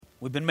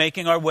We've been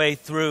making our way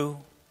through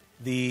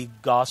the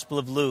Gospel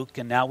of Luke,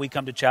 and now we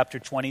come to chapter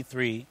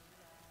 23,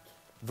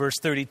 verse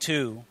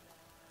 32,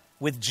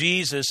 with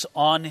Jesus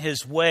on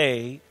his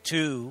way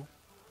to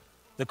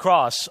the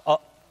cross.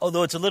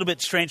 Although it's a little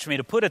bit strange for me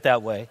to put it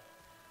that way,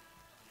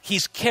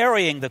 he's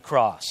carrying the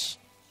cross.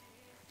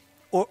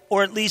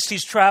 Or at least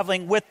he's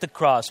traveling with the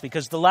cross,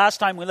 because the last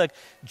time we looked,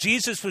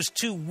 Jesus was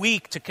too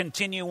weak to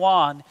continue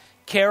on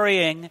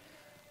carrying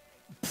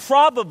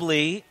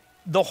probably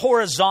the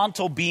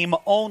horizontal beam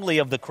only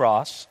of the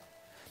cross.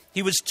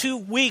 He was too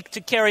weak to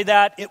carry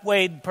that. It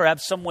weighed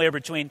perhaps somewhere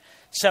between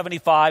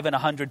 75 and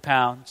 100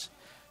 pounds.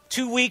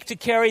 Too weak to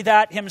carry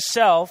that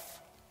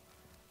himself.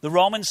 The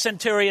Roman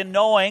centurion,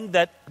 knowing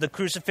that the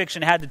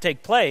crucifixion had to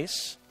take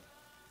place,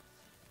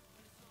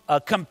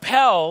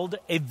 compelled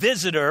a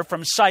visitor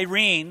from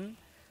Cyrene,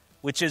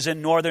 which is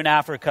in northern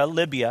Africa,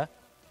 Libya,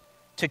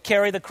 to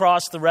carry the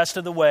cross the rest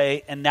of the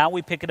way. And now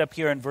we pick it up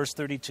here in verse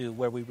 32,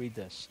 where we read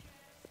this.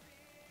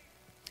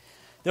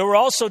 There were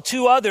also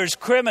two others,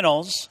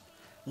 criminals,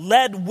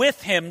 led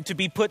with him to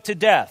be put to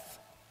death.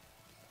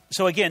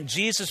 So again,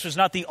 Jesus was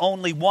not the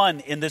only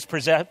one in this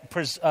procession.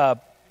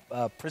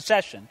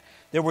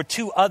 There were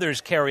two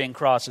others carrying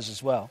crosses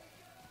as well.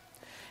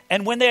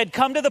 And when they had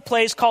come to the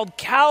place called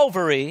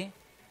Calvary,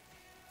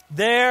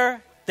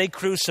 there they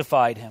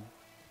crucified him.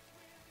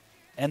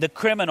 And the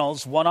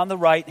criminals, one on the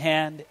right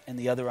hand and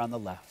the other on the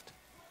left.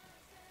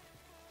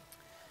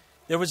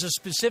 There was a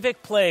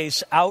specific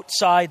place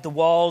outside the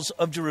walls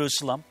of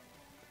Jerusalem.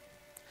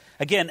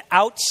 Again,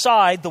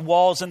 outside the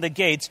walls and the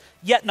gates,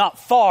 yet not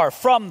far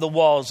from the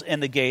walls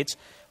and the gates,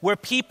 where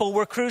people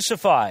were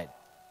crucified.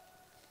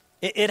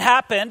 It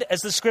happened,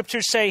 as the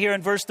scriptures say here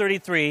in verse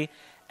 33,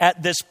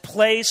 at this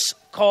place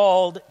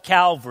called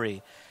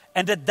Calvary.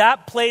 And at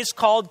that place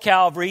called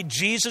Calvary,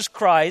 Jesus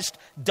Christ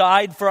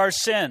died for our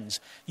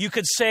sins. You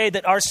could say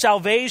that our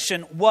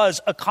salvation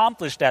was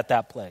accomplished at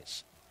that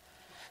place.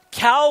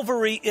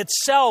 Calvary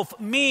itself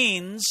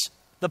means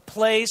the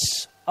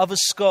place of a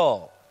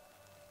skull.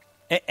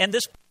 And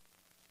this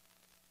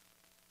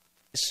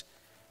place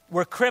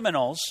where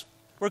criminals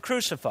were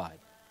crucified.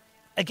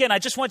 Again, I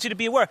just want you to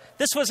be aware,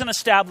 this was an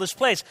established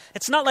place.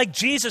 It's not like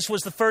Jesus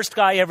was the first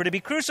guy ever to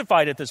be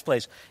crucified at this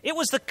place. It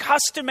was the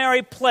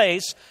customary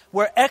place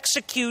where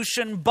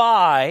execution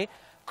by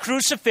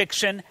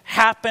crucifixion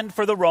happened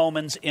for the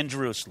Romans in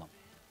Jerusalem.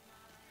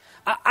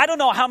 I don't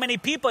know how many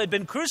people had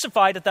been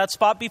crucified at that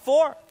spot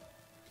before.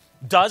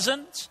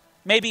 Dozens,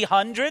 maybe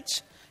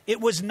hundreds. It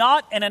was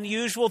not an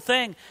unusual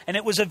thing, and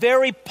it was a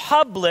very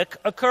public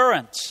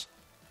occurrence.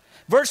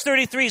 Verse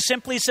 33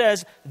 simply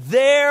says,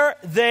 there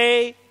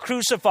they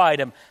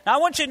crucified him. Now I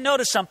want you to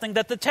notice something,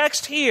 that the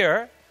text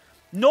here,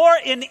 nor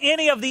in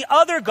any of the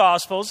other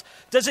Gospels,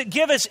 does it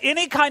give us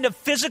any kind of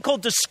physical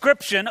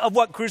description of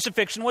what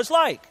crucifixion was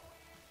like.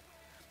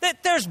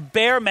 There's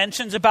bare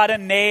mentions about a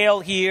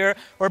nail here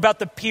or about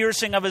the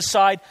piercing of his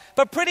side,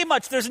 but pretty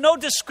much there's no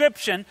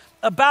description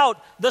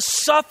about the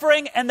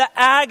suffering and the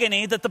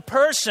agony that the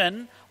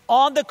person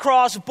on the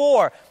cross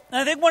bore. And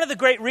I think one of the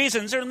great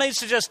reasons, or let me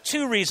suggest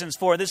two reasons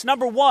for this.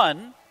 Number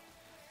one,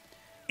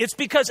 it's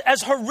because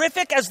as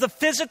horrific as the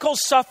physical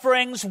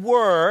sufferings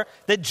were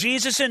that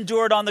Jesus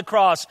endured on the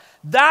cross,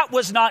 that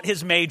was not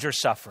his major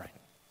suffering.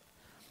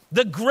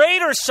 The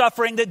greater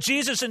suffering that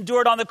Jesus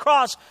endured on the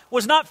cross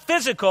was not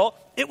physical,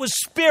 it was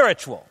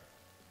spiritual.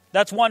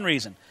 That's one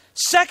reason.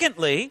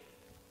 Secondly,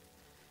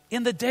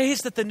 in the days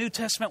that the New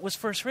Testament was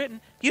first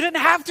written, you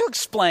didn't have to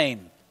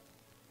explain.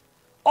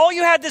 All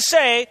you had to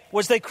say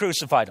was they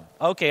crucified him.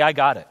 Okay, I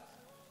got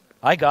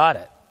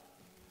it.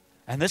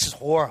 And this is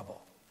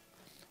horrible.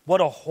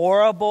 What a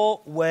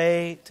horrible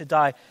way to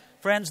die.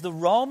 Friends, the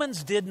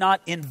Romans did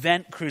not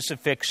invent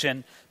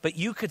crucifixion, but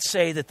you could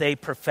say that they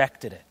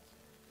perfected it.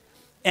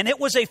 And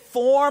it was a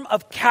form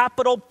of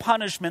capital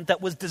punishment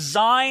that was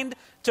designed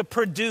to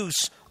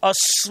produce a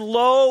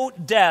slow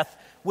death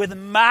with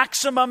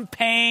maximum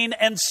pain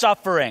and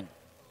suffering.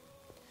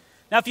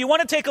 Now, if you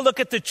want to take a look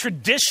at the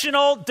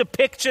traditional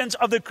depictions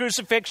of the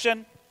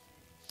crucifixion,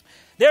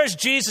 there's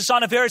Jesus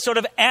on a very sort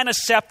of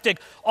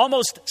antiseptic,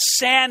 almost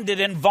sanded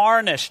and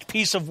varnished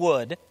piece of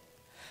wood,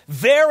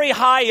 very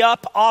high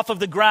up off of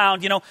the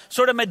ground,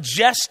 sort of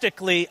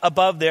majestically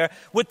above there,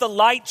 with the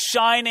light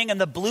shining and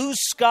the blue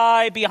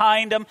sky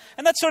behind him.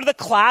 And that's sort of the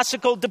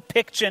classical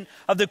depiction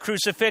of the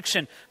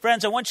crucifixion.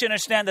 Friends, I want you to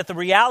understand that the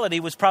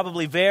reality was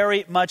probably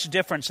very much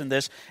different than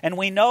this. And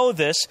we know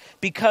this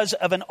because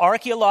of an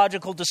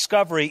archaeological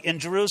discovery in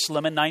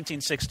Jerusalem in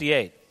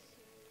 1968.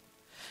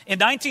 In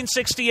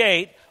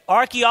 1968,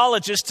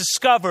 archaeologists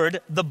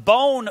discovered the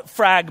bone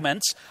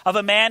fragments of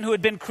a man who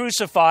had been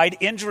crucified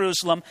in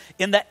Jerusalem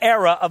in the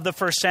era of the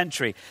first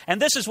century.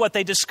 And this is what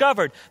they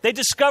discovered. They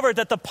discovered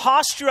that the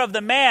posture of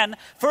the man,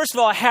 first of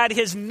all, had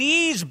his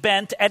knees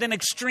bent at an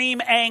extreme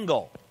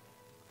angle.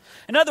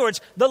 In other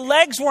words, the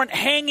legs weren't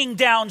hanging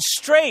down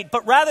straight,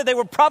 but rather they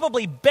were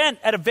probably bent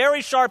at a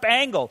very sharp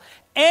angle.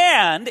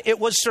 And it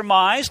was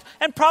surmised,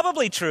 and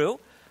probably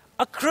true,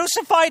 a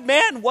crucified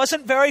man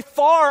wasn't very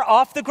far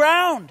off the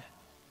ground.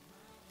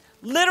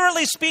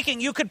 Literally speaking,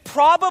 you could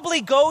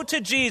probably go to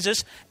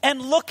Jesus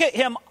and look at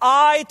him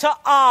eye to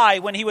eye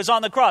when he was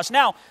on the cross.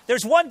 Now,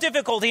 there's one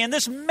difficulty, and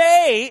this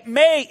may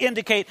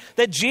indicate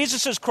that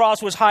Jesus'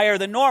 cross was higher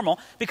than normal,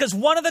 because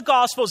one of the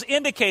Gospels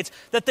indicates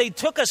that they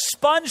took a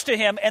sponge to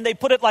him and they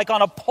put it like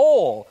on a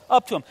pole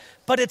up to him.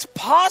 But it's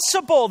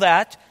possible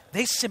that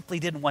they simply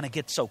didn't want to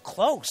get so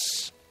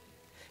close.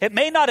 It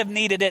may not have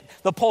needed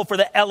the pole for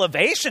the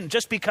elevation,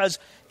 just because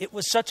it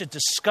was such a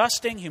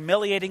disgusting,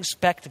 humiliating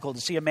spectacle to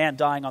see a man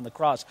dying on the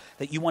cross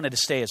that you wanted to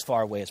stay as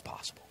far away as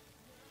possible.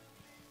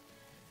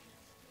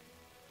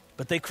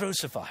 But they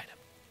crucified him.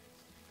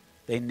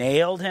 They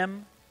nailed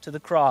him to the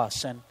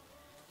cross, and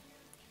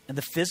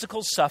the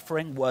physical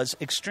suffering was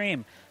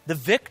extreme. The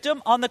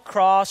victim on the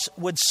cross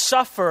would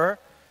suffer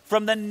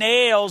from the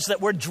nails that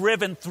were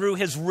driven through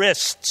his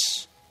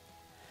wrists.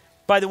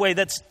 By the way,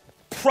 that's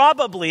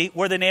probably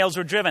where the nails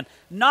were driven.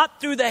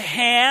 Not through the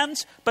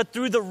hands, but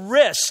through the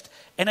wrist.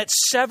 And it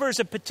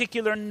severs a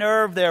particular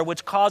nerve there,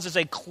 which causes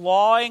a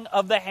clawing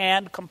of the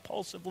hand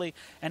compulsively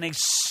and a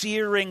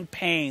searing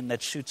pain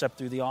that shoots up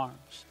through the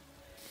arms.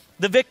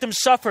 The victim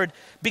suffered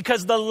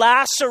because the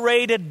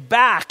lacerated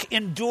back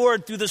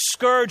endured through the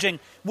scourging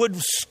would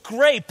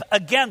scrape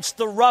against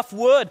the rough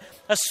wood,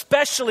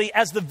 especially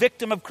as the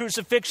victim of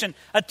crucifixion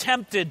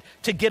attempted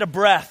to get a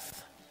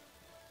breath.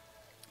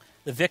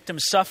 The victim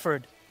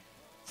suffered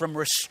from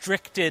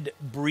restricted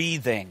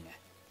breathing.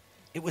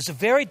 It was a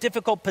very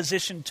difficult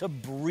position to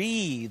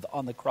breathe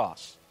on the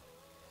cross.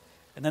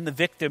 And then the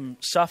victim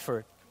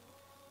suffered,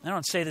 I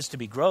don't say this to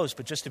be gross,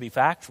 but just to be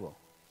factual,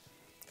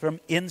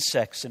 from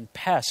insects and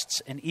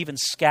pests and even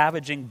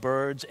scavenging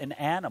birds and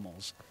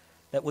animals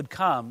that would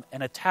come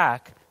and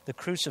attack the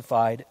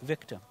crucified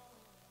victim.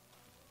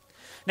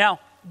 Now,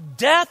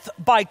 death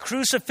by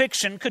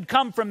crucifixion could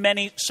come from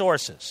many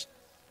sources.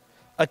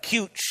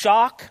 Acute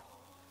shock,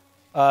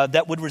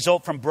 that would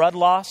result from blood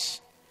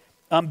loss,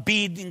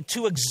 being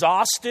too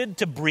exhausted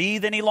to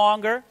breathe any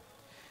longer,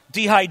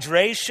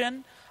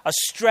 dehydration, a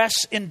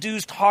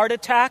stress-induced heart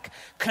attack,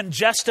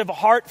 congestive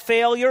heart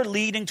failure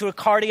leading to a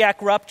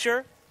cardiac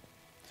rupture.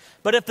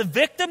 But if the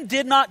victim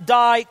did not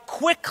die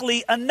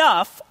quickly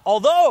enough,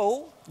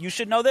 although, you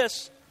should know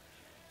this,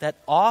 that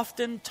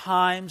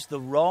oftentimes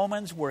the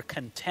Romans were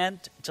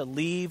content to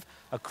leave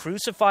a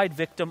crucified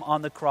victim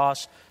on the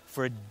cross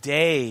for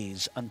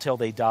days until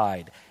they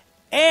died.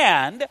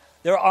 And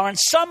there are on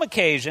some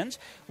occasions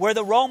where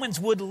the Romans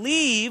would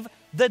leave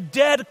the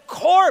dead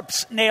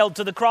corpse nailed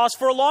to the cross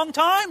for a long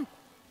time,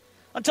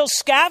 until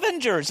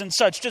scavengers and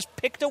such just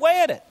picked away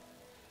at it.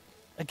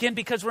 Again,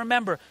 because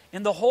remember,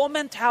 in the whole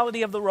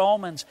mentality of the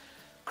Romans,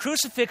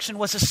 crucifixion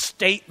was a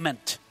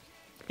statement.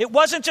 It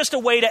wasn't just a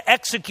way to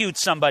execute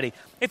somebody.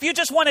 If you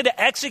just wanted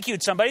to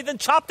execute somebody, then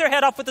chop their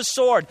head off with a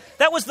sword.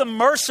 That was the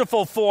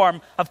merciful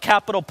form of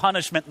capital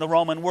punishment in the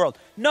Roman world.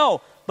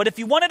 No. But if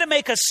you wanted to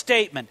make a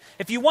statement,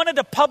 if you wanted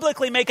to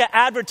publicly make an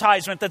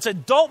advertisement that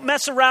said, don't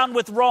mess around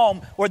with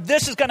Rome or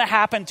this is going to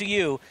happen to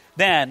you,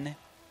 then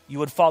you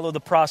would follow the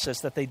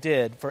process that they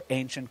did for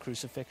ancient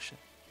crucifixion.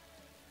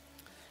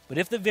 But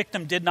if the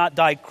victim did not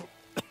die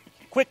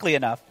quickly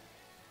enough,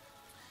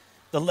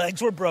 the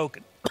legs were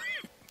broken.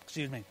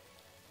 Excuse me.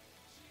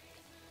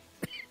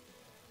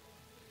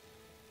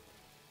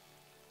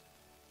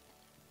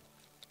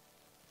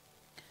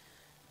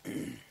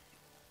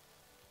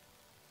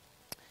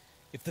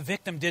 If the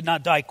victim did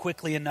not die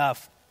quickly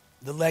enough,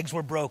 the legs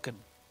were broken,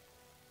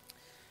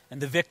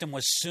 and the victim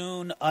was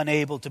soon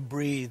unable to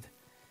breathe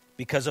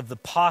because of the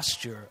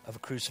posture of a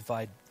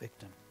crucified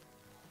victim.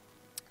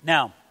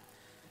 Now,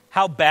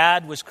 how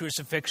bad was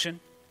crucifixion?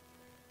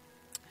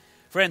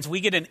 Friends, we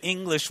get an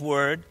English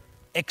word,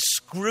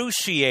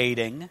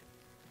 excruciating,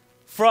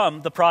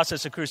 from the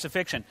process of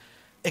crucifixion.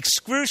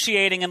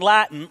 Excruciating in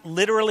Latin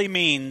literally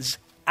means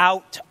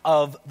out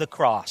of the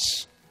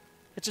cross.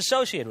 It's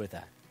associated with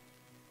that.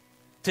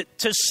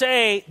 To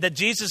say that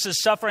Jesus'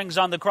 sufferings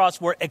on the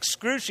cross were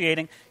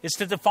excruciating is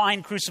to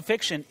define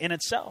crucifixion in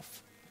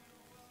itself.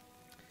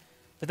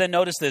 But then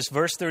notice this,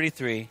 verse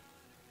 33.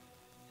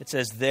 It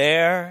says,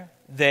 there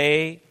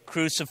they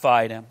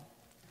crucified him,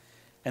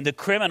 and the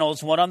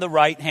criminals, one on the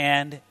right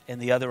hand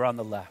and the other on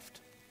the left.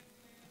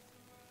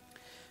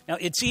 Now,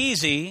 it's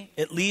easy,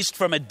 at least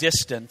from a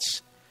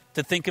distance,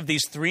 to think of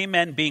these three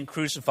men being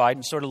crucified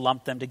and sort of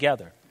lump them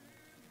together.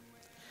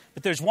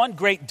 But there's one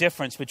great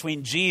difference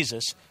between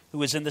Jesus, who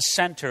was in the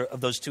center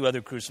of those two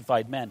other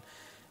crucified men.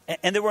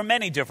 And there were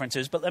many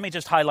differences, but let me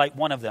just highlight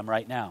one of them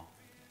right now.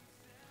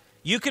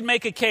 You could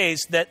make a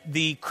case that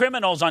the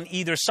criminals on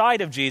either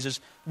side of Jesus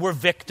were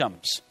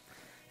victims.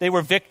 They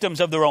were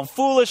victims of their own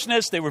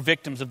foolishness. They were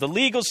victims of the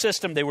legal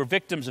system. They were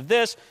victims of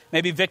this,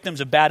 maybe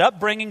victims of bad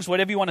upbringings,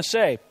 whatever you want to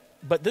say.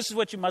 But this is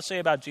what you must say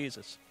about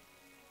Jesus.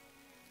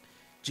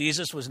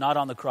 Jesus was not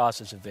on the cross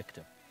as a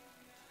victim.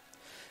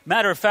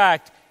 Matter of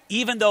fact,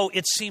 even though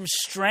it seems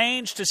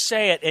strange to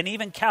say it and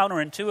even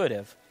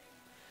counterintuitive,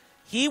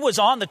 he was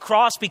on the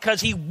cross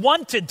because he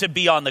wanted to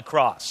be on the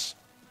cross.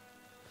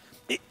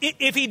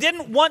 If he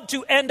didn't want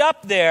to end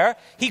up there,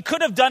 he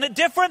could have done it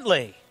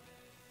differently.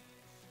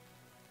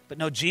 But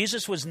no,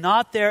 Jesus was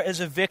not there as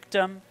a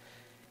victim,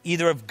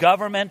 either of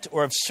government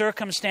or of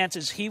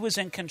circumstances. He was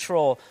in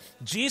control.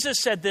 Jesus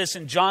said this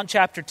in John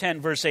chapter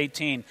 10, verse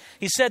 18.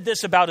 He said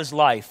this about his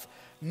life.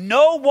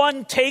 No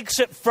one takes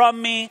it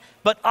from me,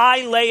 but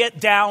I lay it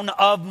down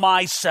of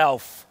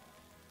myself.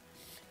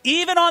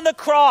 Even on the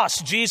cross,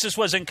 Jesus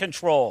was in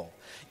control.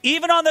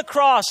 Even on the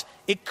cross,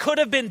 it could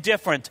have been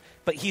different,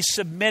 but he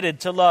submitted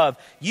to love.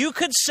 You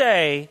could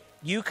say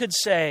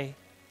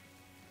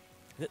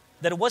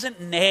that it wasn't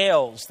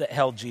nails that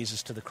held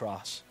Jesus to the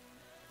cross.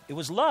 It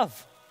was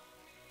love.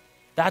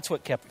 That's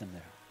what kept him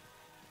there.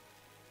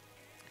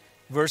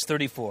 Verse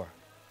 34.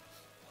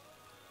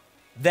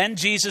 Then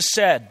Jesus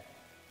said,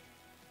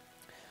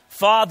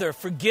 Father,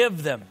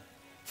 forgive them,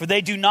 for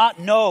they do not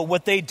know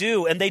what they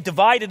do. And they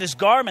divided his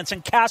garments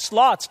and cast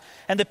lots.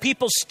 And the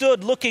people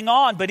stood looking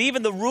on, but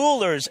even the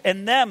rulers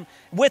and them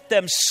with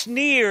them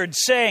sneered,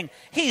 saying,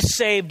 He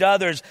saved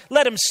others.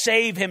 Let him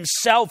save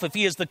himself if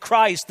he is the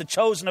Christ, the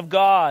chosen of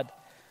God.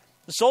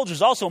 The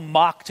soldiers also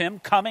mocked him,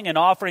 coming and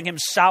offering him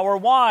sour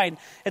wine,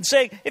 and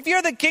saying, If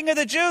you're the king of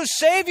the Jews,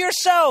 save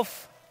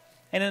yourself.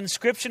 And an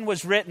inscription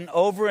was written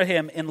over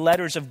him in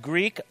letters of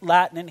Greek,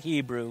 Latin, and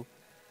Hebrew,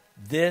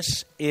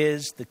 This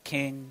is the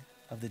King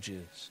of the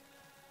Jews.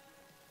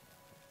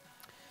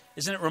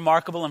 Isn't it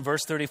remarkable in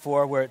verse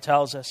 34 where it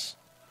tells us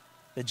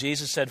that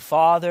Jesus said,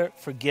 Father,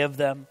 forgive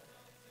them,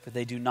 for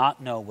they do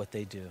not know what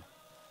they do.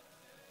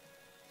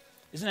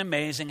 Isn't it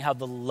amazing how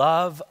the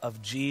love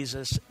of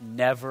Jesus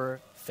never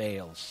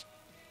fails?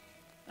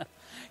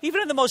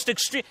 Even in the most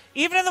extreme,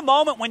 even in the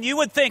moment when you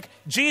would think,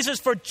 Jesus,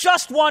 for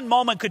just one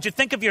moment, could you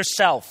think of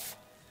yourself?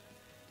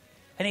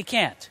 And he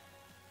can't.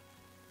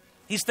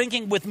 He's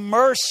thinking with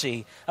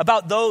mercy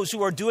about those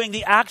who are doing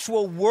the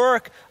actual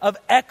work of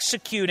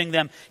executing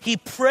them. He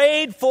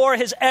prayed for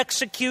his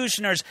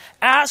executioners,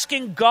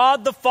 asking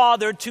God the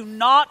Father to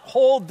not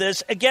hold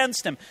this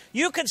against him.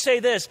 You could say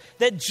this,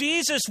 that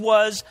Jesus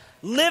was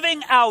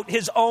living out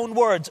his own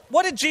words.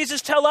 What did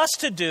Jesus tell us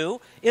to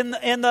do in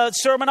the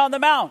Sermon on the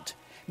Mount?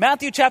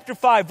 Matthew chapter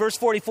 5, verse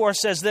 44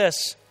 says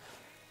this,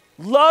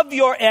 Love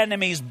your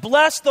enemies,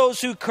 bless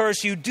those who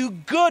curse you, do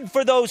good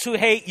for those who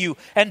hate you,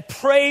 and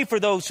pray for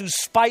those who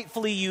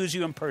spitefully use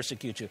you and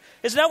persecute you.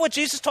 Isn't that what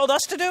Jesus told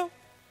us to do?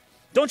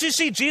 Don't you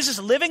see Jesus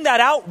living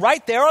that out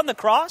right there on the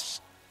cross?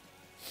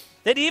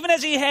 That even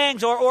as he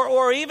hangs,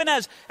 or even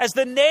as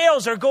the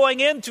nails are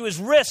going into his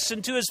wrists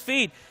and to his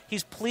feet,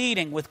 he's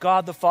pleading with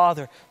God the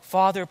Father,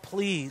 Father,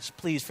 please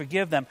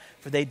forgive them,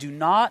 for they do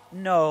not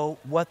know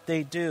what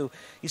they do.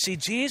 You see,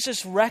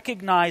 Jesus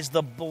recognized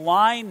the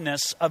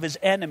blindness of his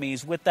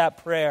enemies with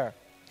that prayer.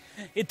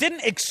 It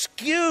didn't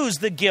excuse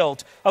the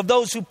guilt of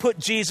those who put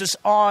Jesus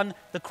on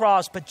the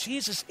cross, but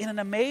Jesus, in an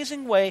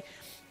amazing way,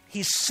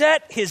 he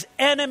set his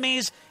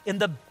enemies in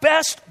the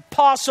best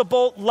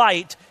possible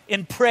light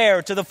in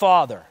prayer to the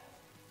Father.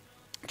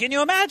 Can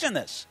you imagine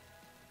this?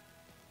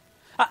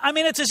 I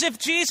mean, it's as if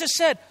Jesus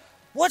said,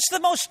 what's the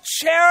most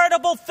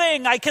charitable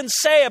thing I can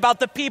say about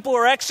the people who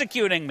are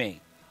executing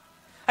me?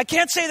 I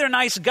can't say they're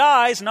nice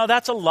guys. No,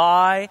 that's a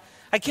lie.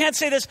 I can't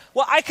say this.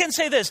 Well, I can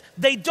say this.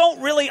 They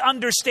don't really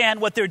understand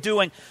what they're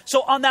doing.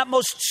 So on that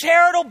most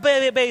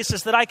charitable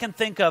basis that I can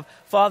think of,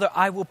 Father,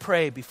 I will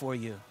pray before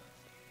you.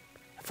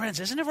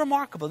 Friends, isn't it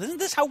remarkable? Isn't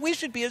this how we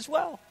should be as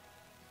well?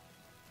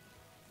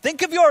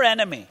 Think of your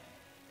enemy.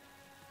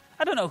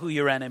 I don't know who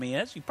your enemy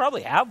is. You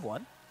probably have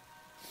one.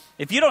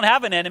 If you don't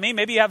have an enemy,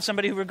 maybe you have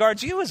somebody who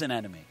regards you as an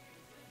enemy.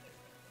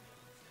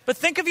 But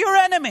think of your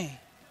enemy.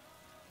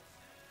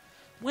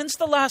 When's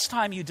the last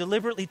time you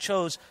deliberately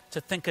chose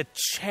to think a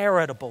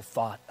charitable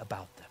thought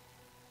about them?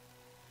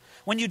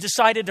 When you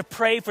decided to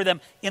pray for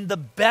them in the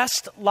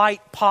best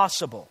light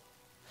possible.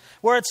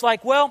 Where it's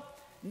like, well,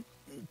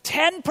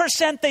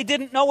 10% they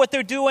didn't know what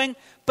they're doing,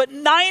 but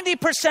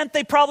 90%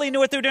 they probably knew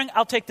what they were doing.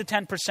 I'll take the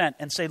 10%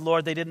 and say,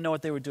 Lord, they didn't know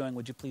what they were doing.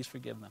 Would you please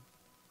forgive them?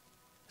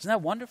 Isn't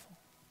that wonderful?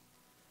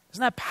 Isn't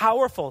that a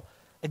powerful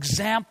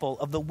example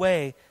of the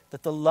way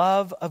that the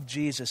love of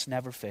Jesus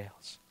never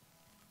fails?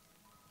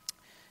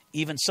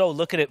 Even so,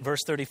 look at it, verse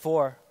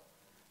 34.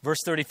 Verse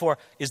 34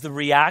 is the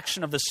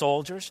reaction of the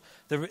soldiers.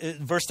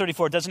 Verse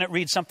 34, doesn't it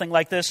read something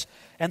like this?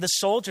 And the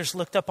soldiers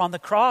looked up on the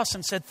cross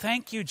and said,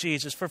 Thank you,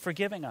 Jesus, for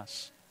forgiving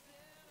us.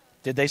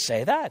 Did they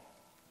say that?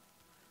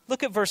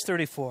 Look at verse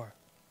 34.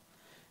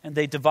 And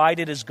they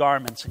divided his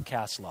garments and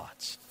cast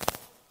lots.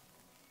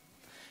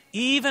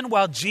 Even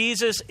while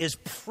Jesus is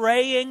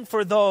praying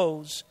for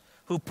those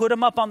who put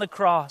him up on the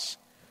cross,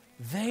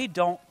 they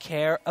don't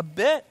care a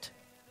bit.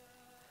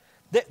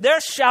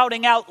 They're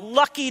shouting out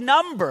lucky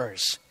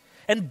numbers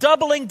and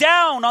doubling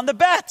down on the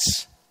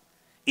bets,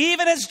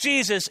 even as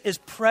Jesus is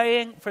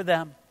praying for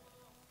them.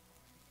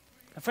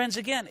 And friends,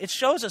 again, it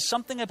shows us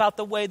something about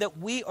the way that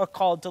we are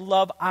called to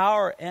love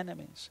our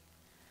enemies.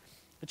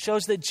 It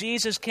shows that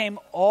Jesus came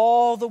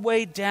all the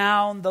way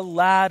down the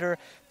ladder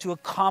to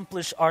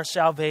accomplish our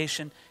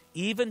salvation,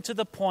 even to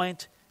the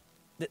point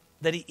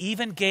that he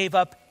even gave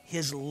up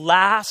his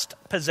last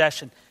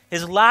possession.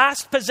 His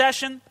last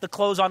possession, the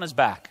clothes on his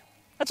back.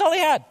 That's all he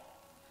had.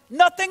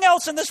 Nothing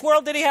else in this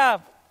world did he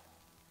have.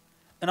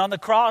 And on the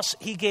cross,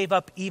 he gave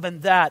up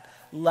even that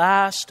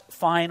last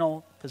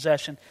final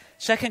possession.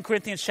 2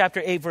 Corinthians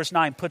chapter 8, verse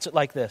 9 puts it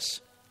like this.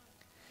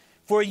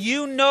 For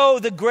you know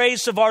the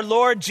grace of our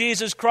Lord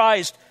Jesus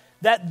Christ,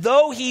 that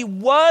though he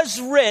was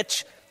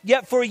rich,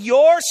 yet for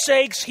your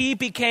sakes he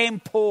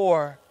became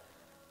poor,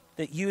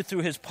 that you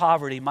through his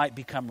poverty might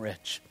become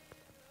rich.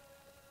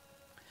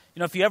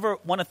 You know, if you ever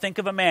want to think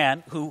of a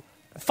man who,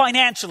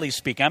 financially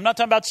speaking, I'm not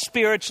talking about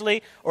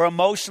spiritually or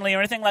emotionally or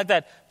anything like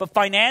that, but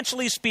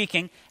financially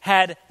speaking,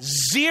 had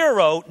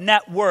zero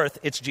net worth,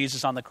 it's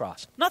Jesus on the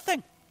cross.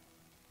 Nothing.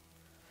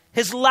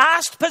 His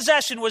last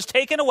possession was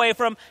taken away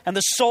from him, and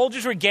the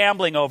soldiers were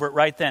gambling over it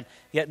right then.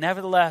 Yet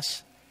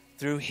nevertheless,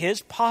 through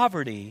his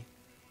poverty,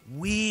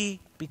 we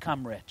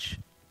become rich.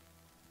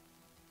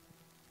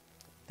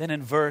 Then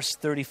in verse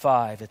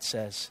 35 it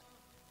says,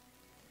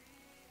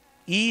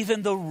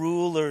 even the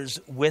rulers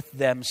with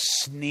them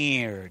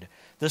sneered.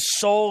 The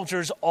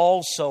soldiers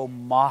also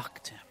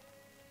mocked him.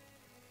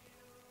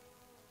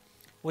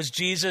 Was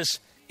Jesus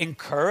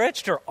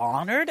encouraged or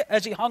honored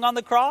as he hung on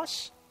the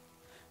cross?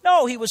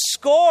 No, he was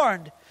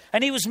scorned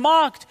and he was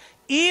mocked.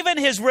 Even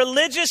his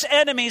religious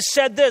enemies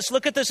said this.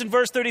 Look at this in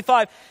verse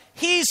 35.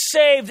 He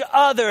saved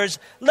others.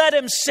 Let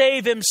him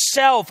save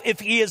himself if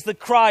he is the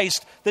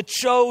Christ, the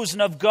chosen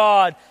of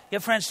God.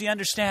 Yet, friends, do you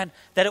understand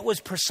that it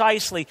was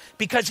precisely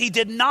because he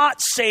did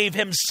not save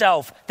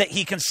himself that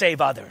he can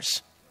save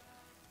others?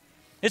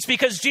 It's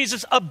because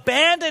Jesus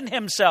abandoned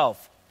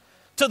himself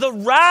to the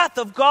wrath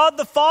of God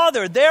the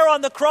Father there on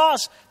the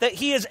cross that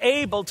he is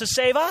able to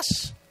save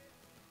us.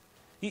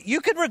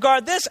 You could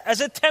regard this as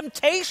a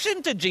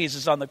temptation to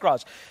Jesus on the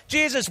cross.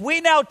 Jesus,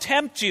 we now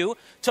tempt you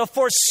to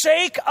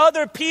forsake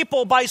other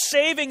people by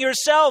saving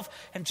yourself.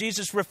 And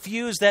Jesus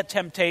refused that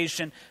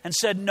temptation and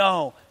said,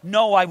 no,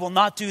 I will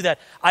not do that.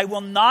 I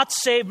will not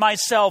save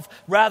myself.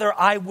 Rather,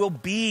 I will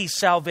be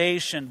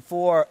salvation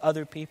for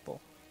other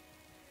people.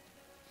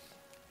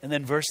 And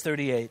then verse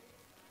 38.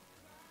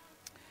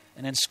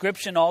 An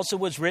inscription also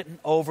was written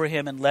over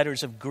him in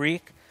letters of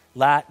Greek,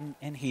 Latin,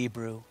 and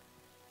Hebrew.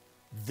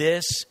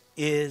 This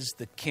is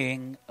the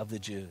King of the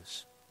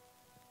Jews.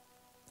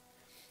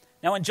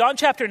 Now in John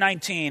chapter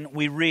 19,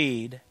 we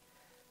read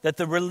that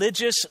the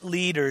religious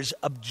leaders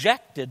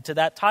objected to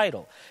that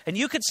title. And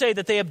you could say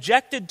that they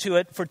objected to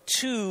it for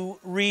two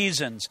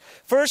reasons.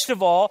 First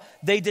of all,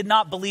 they did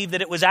not believe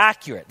that it was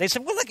accurate. They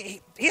said, well, look,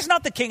 he's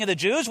not the King of the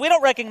Jews. We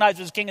don't recognize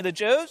him as King of the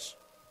Jews.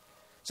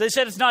 So they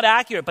said it's not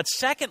accurate. But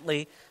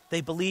secondly,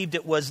 they believed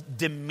it was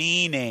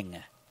demeaning.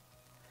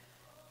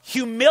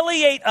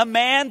 Humiliate a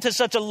man to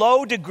such a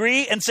low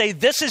degree and say,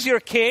 this is your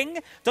king?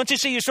 Don't you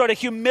see you're sort of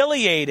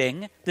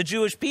humiliating the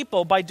Jewish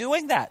people by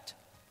doing that?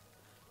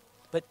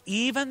 But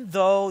even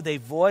though they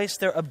voiced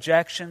their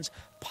objections,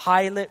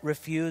 Pilate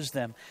refused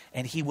them,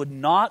 and he would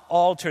not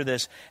alter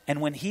this. And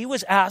when he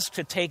was asked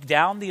to take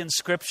down the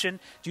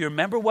inscription, do you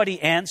remember what he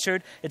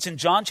answered? It's in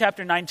John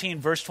chapter 19,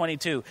 verse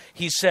 22.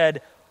 He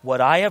said, what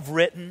I have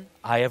written,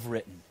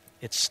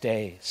 it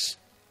stays.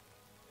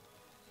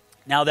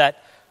 Now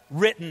that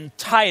written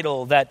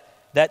title, that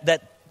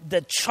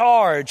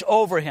charge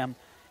over him,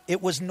 it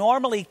was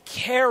normally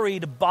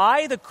carried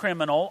by the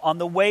criminal on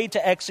the way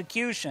to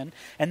execution,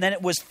 and then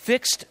it was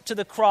fixed to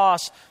the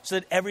cross so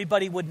that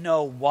everybody would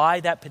know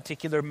why that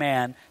particular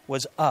man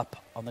was up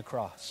on the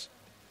cross.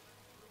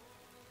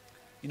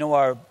 You know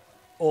our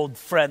old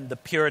friend, the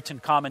Puritan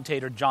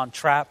commentator John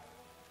Trapp?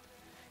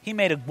 He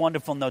made a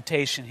wonderful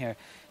notation here.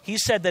 He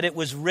said that it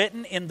was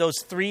written in those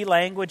three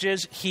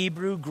languages,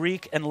 Hebrew,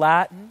 Greek, and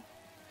Latin,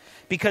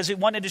 because it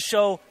wanted to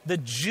show the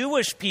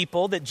Jewish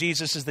people that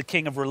Jesus is the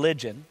king of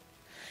religion.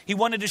 He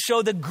wanted to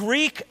show the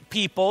Greek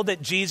people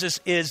that Jesus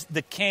is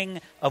the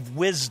king of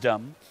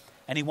wisdom.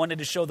 And he wanted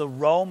to show the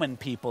Roman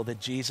people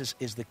that Jesus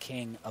is the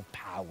king of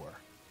power.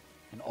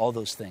 And all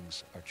those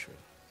things are true.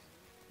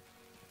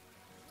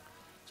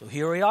 So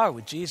here we are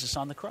with Jesus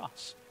on the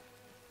cross.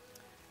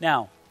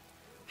 Now,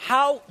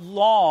 how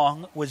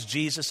long was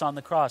Jesus on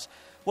the cross?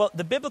 Well,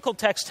 the biblical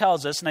text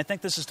tells us, and I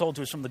think this is told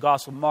to us from the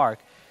Gospel of Mark,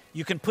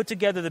 you can put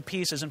together the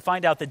pieces and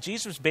find out that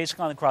Jesus was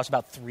basically on the cross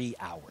about 3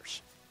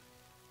 hours,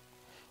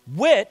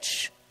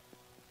 which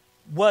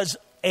was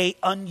an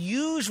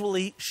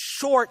unusually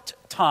short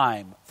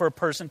time for a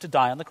person to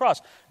die on the cross.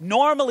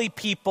 Normally,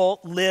 people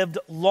lived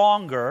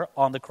longer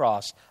on the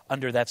cross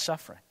under that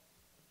suffering.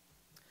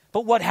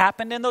 But what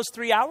happened in those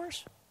 3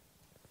 hours?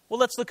 Well,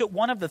 let's look at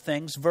one of the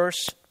things,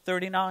 verse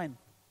 39.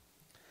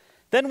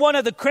 Then one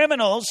of the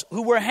criminals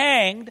who were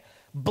hanged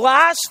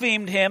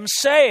blasphemed him,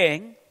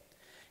 saying,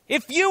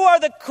 if you are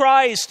the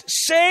Christ,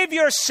 save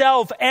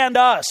yourself and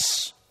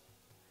us.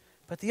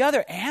 But the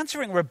other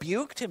answering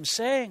rebuked him,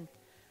 saying,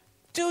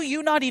 do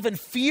you not even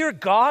fear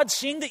God,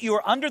 seeing that you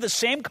are under the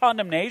same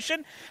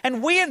condemnation?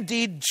 And we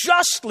indeed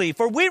justly,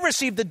 for we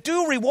receive the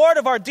due reward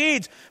of our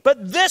deeds.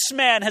 But this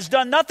man has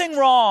done nothing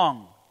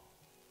wrong.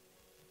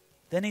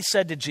 Then he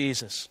said to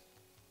Jesus,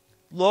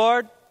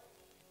 Lord,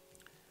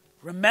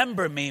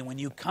 remember me when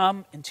you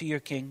come into your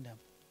kingdom.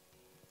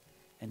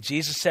 And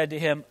Jesus said to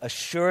him,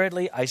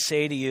 assuredly, I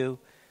say to you,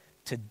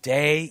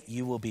 today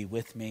you will be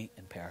with me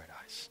in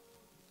paradise.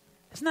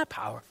 Isn't that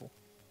powerful?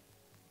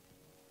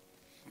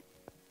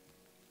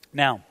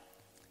 Now,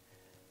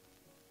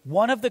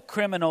 one of the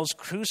criminals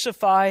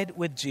crucified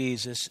with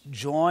Jesus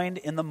joined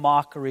in the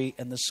mockery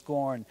and the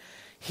scorn.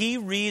 He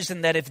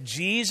reasoned that if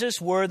Jesus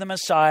were the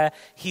Messiah,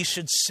 he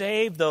should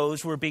save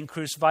those who were being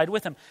crucified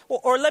with him.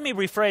 Or let me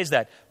rephrase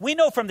that. We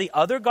know from the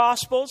other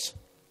Gospels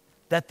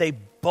that they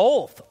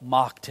both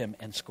mocked him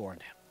and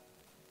scorned him.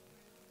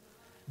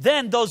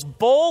 Then those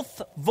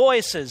both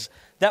voices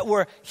that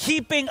were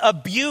heaping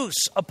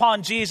abuse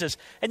upon Jesus.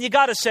 And you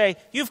got to say,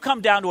 you've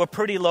come down to a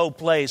pretty low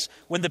place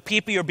when the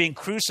people you're being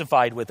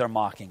crucified with are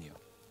mocking you.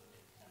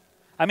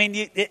 I mean,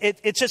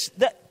 it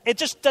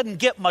just doesn't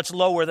get much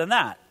lower than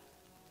that.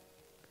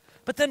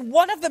 But then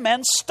one of the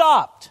men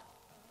stopped.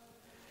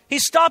 He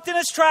stopped in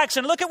his tracks,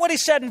 and look at what he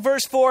said in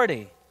verse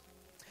 40.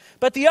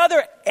 But the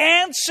other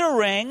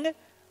answering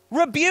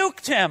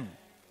rebuked him.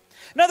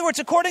 In other words,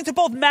 according to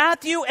both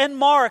Matthew and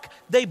Mark,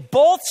 they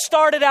both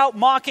started out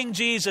mocking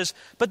Jesus,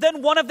 but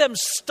then one of them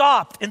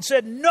stopped and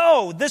said,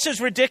 "No, this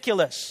is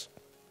ridiculous."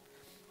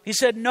 He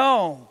said,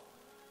 "No."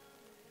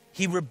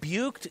 He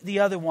rebuked the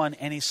other one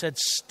and he said,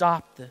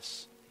 "Stop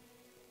this."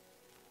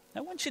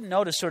 Now, I want you to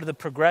notice sort of the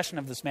progression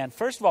of this man.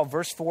 First of all,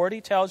 verse 40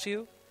 tells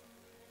you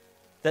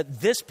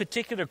that this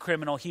particular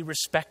criminal, he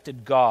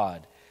respected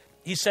God.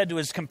 He said to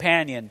his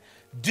companion,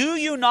 "Do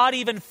you not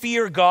even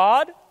fear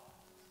God?"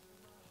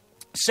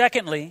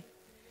 Secondly,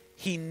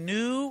 he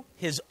knew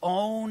his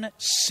own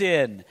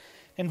sin.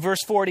 In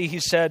verse 40, he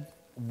said,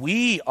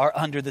 "We are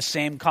under the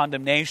same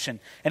condemnation."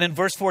 And in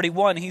verse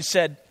 41, he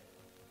said,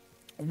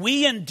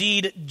 "We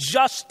indeed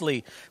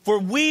justly, for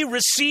we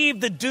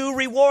receive the due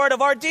reward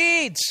of our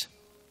deeds."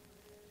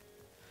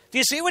 Do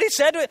you see what he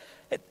said?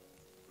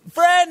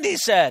 "Friend," he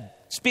said,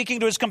 speaking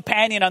to his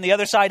companion on the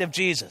other side of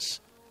Jesus.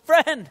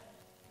 "Friend,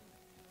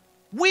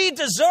 we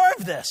deserve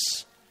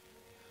this.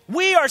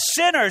 We are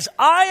sinners.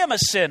 I am a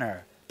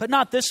sinner, but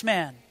not this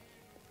man."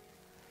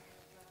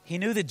 He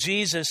knew that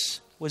Jesus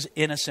was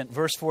innocent.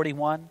 Verse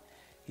 41,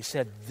 he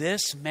said,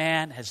 "This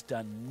man has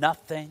done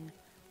nothing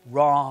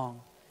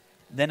wrong."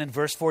 Then in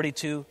verse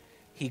 42,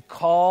 he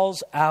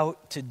calls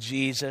out to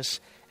Jesus,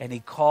 and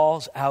he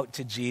calls out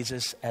to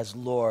Jesus as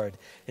Lord.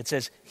 It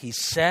says, he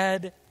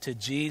said to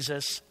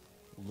Jesus,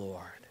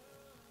 "Lord."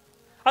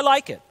 I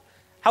like it.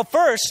 How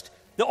first,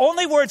 the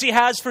only words he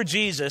has for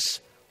Jesus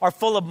are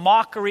full of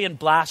mockery and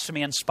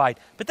blasphemy and spite.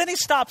 But then he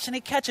stops and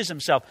he catches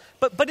himself.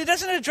 But he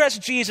doesn't address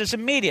Jesus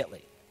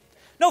immediately.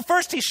 No,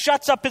 first he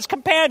shuts up his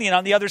companion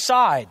on the other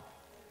side.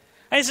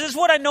 And he says, "This is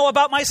what I know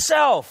about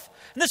myself.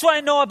 And this is what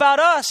I know about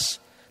us.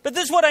 But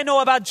this is what I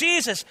know about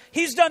Jesus.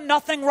 He's done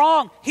nothing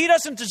wrong. He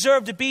doesn't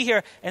deserve to be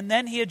here." And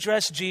then he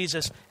addressed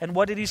Jesus. And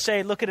what did he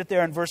say? Look at it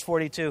there in verse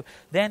 42.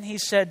 Then he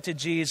said to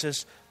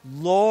Jesus,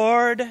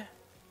 "Lord,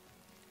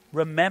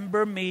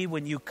 remember me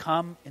when you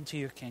come into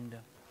your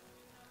kingdom."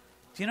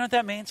 Do you know what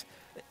that means?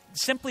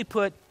 Simply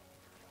put,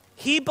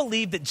 he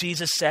believed that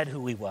Jesus said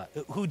who he was.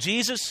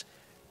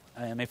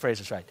 Let me phrase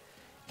this right.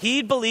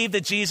 He believed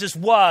that Jesus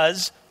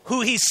was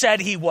who he said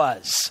he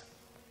was.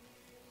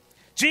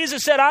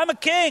 Jesus said, "I'm a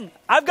king.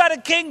 I've got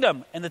a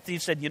kingdom." And the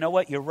thief said, "You know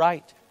what? You're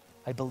right.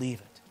 I believe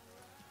it.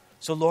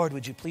 So Lord,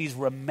 would you please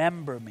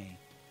remember me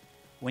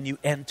when you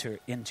enter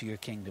into your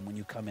kingdom, when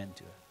you come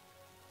into it?"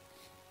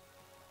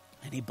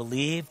 And he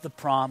believed the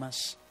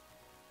promise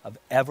of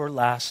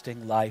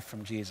everlasting life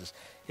from Jesus.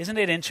 Isn't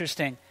it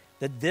interesting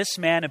that this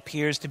man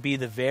appears to be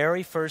the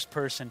very first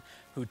person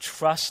who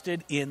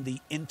trusted in the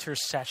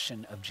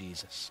intercession of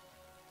Jesus?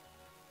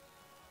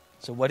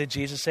 So what did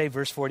Jesus say?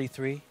 Verse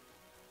 43.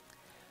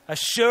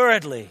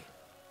 "Assuredly,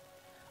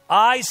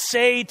 I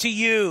say to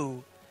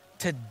you,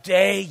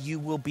 today you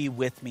will be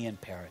with me in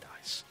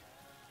paradise."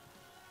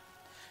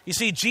 You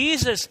see,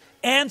 Jesus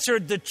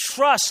answered the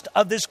trust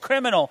of this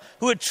criminal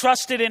who had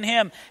trusted in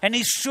him, and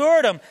he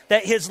assured him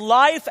that his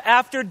life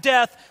after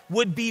death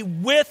would be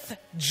with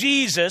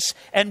Jesus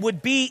and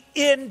would be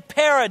in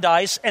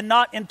paradise and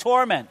not in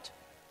torment.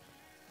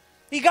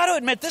 You got to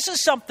admit, this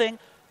is something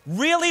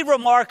really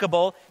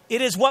remarkable.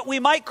 It is what we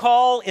might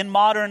call, in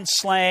modern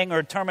slang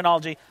or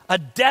terminology, a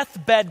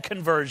deathbed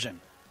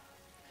conversion.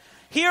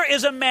 Here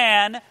is a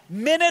man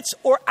minutes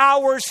or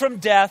hours from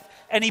death,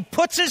 and he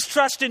puts his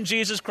trust in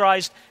Jesus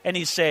Christ, and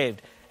he's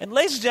saved. And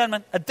ladies and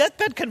gentlemen, a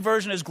deathbed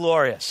conversion is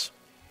glorious.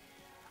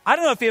 I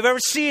don't know if you've ever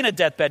seen a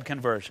deathbed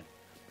conversion.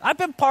 I've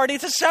been party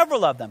to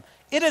several of them.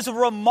 It is a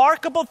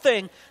remarkable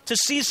thing to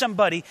see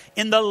somebody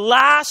in the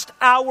last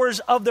hours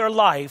of their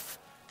life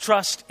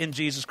trust in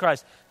Jesus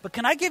Christ. But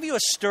can I give you a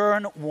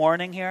stern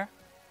warning here?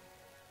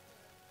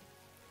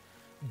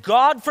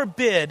 God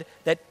forbid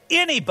that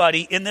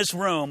anybody in this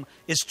room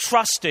is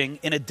trusting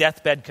in a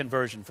deathbed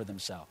conversion for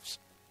themselves.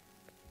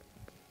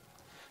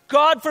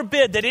 God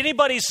forbid that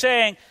anybody's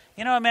saying,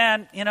 "You know,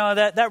 man,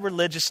 that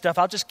religious stuff,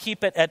 I'll just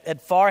keep it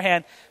at far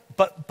hand.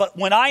 But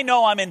when I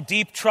know I'm in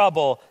deep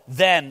trouble,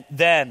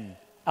 then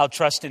I'll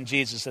trust in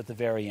Jesus at the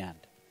very end."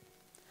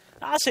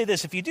 Now, I'll say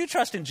this, if you do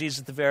trust in Jesus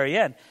at the very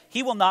end,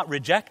 he will not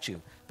reject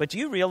you. But do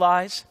you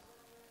realize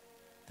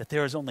that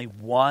there is only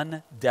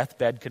one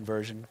deathbed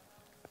conversion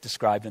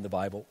described in the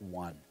Bible?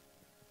 One.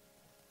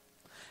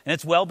 And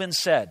it's well been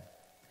said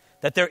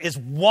that there is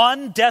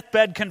one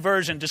deathbed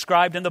conversion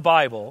described in the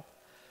Bible,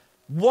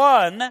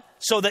 one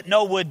so that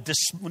no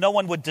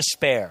one would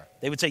despair.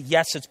 They would say,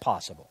 yes, it's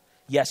possible.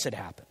 Yes, it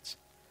happens.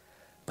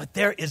 But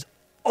there is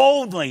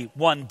only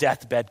one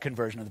deathbed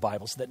conversion in the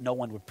Bible so that no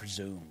one would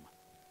presume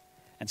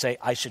and say,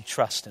 I should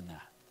trust in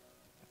that.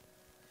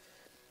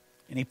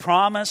 And he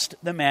promised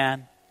the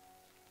man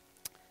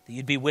that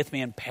you'd be with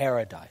me in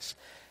paradise.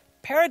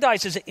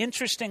 Paradise is an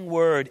interesting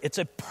word. It's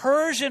a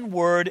Persian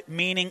word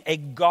meaning a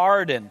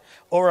garden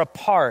or a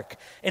park.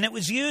 And it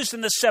was used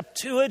in the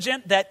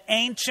Septuagint, that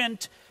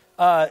ancient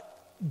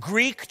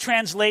Greek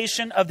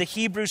translation of the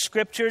Hebrew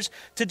Scriptures,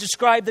 to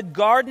describe the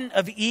Garden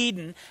of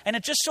Eden. And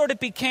it just sort of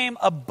became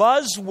a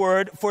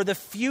buzzword for the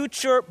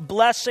future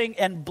blessing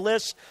and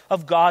bliss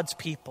of God's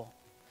people.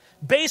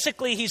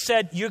 Basically, he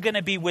said, you're going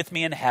to be with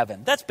me in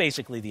heaven. That's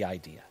basically the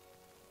idea.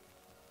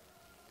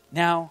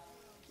 Now,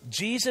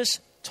 Jesus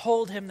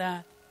told him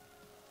that.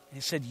 He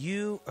said,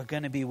 you are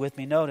going to be with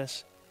me.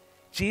 Notice,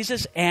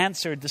 Jesus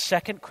answered the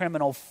second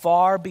criminal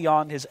far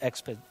beyond his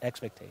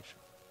expectation.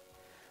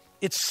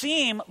 It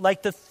seemed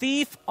like the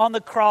thief on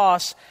the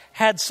cross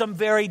had some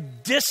very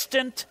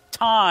distant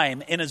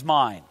time in his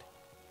mind.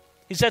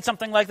 He said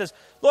something like this,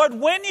 Lord,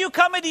 when you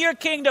come into your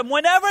kingdom,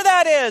 whenever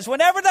that is,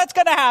 whenever that's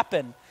going to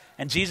happen.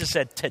 And Jesus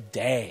said,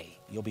 today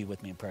you'll be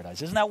with me in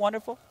paradise. Isn't that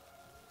wonderful?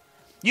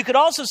 You could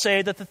also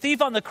say that the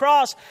thief on the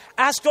cross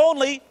asked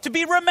only to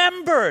be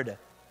remembered.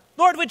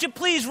 Lord, would you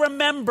please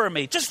remember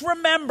me? Just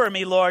remember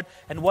me, Lord.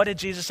 And what did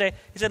Jesus say?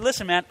 He said,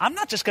 listen, man, I'm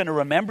not just going to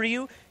remember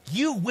you.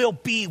 You will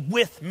be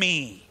with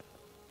me.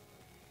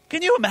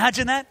 Can you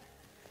imagine that?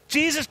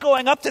 Jesus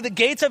going up to the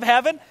gates of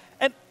heaven,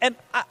 and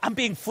I'm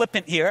being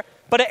flippant here,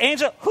 but an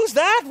angel, who's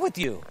that with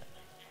you?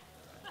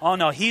 Oh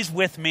no, he's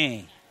with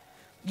me.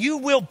 You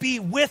will be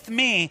with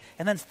me.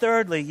 And then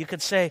thirdly, you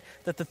could say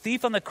that the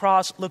thief on the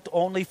cross looked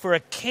only for a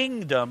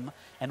kingdom.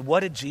 And what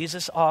did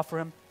Jesus offer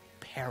him?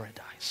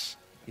 Paradise.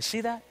 You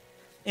see that?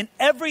 In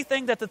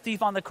everything that the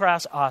thief on the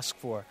cross asked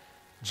for,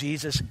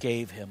 Jesus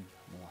gave him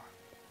more.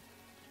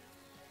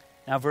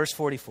 Now, verse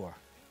 44.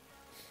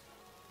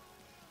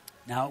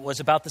 Now it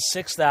was about the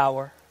 6th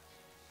hour,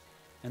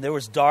 and there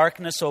was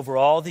darkness over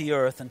all the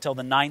earth until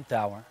the 9th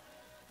hour.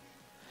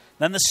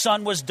 Then the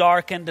sun was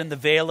darkened and the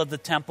veil of the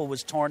temple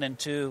was torn in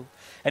two.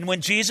 And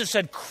when Jesus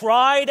had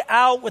cried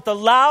out with a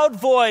loud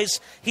voice,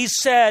 he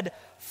said,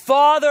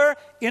 Father,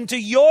 into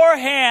your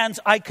hands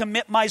I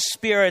commit my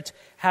spirit.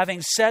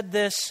 Having said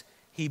this,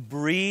 he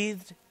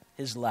breathed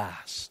his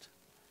last.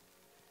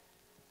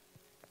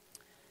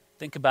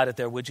 Think about it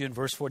there, would you, in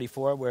verse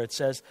 44, where it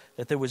says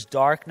that there was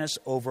darkness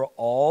over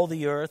all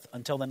the earth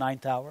until the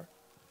 9th hour.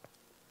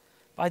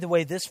 By the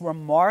way, this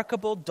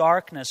remarkable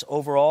darkness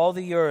over all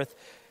the earth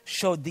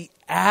showed the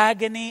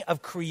agony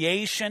of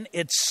creation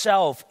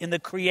itself in the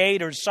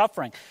Creator's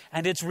suffering.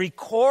 And it's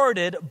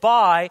recorded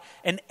by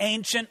an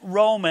ancient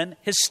Roman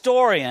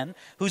historian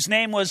whose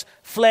name was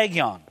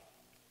Phlegon.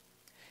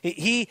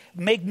 He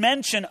made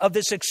mention of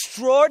this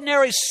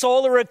extraordinary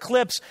solar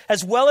eclipse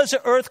as well as an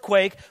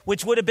earthquake,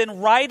 which would have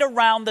been right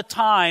around the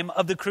time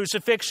of the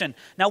crucifixion.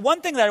 Now,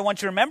 one thing that I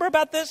want you to remember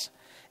about this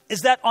is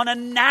that on a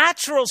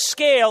natural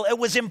scale, it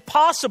was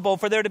impossible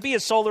for there to be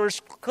a solar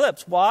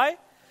eclipse. Why?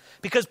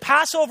 Because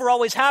Passover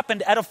always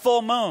happened at a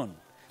full moon.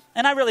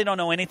 And I really don't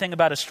know anything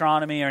about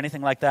astronomy or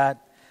anything like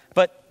that,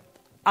 but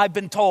I've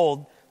been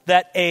told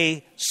that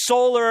a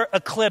solar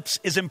eclipse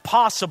is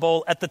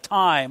impossible at the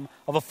time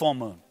of a full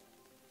moon.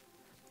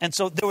 And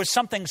so there was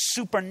something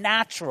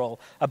supernatural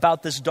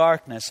about this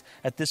darkness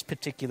at this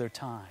particular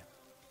time.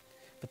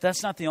 But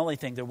that's not the only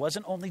thing. There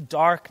wasn't only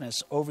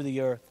darkness over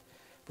the earth,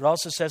 but it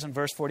also says in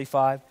verse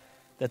 45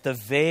 that the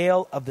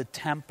veil of the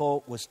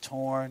temple was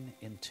torn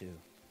in two.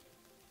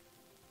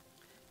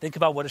 Think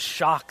about what a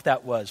shock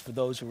that was for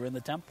those who were in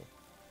the temple.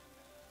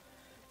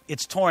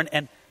 It's torn,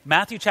 and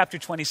Matthew chapter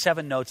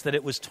 27 notes that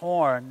it was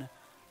torn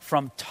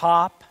from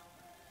top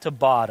to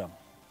bottom.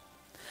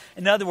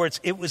 In other words,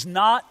 it was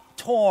not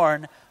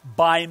torn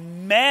by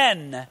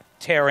men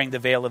tearing the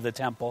veil of the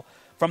temple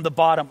from the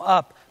bottom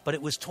up, but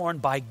it was torn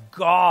by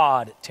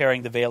God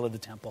tearing the veil of the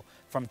temple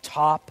from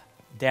top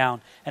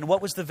down. And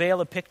what was the veil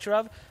a picture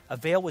of? A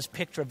veil was a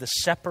picture of the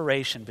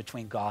separation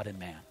between God and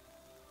man.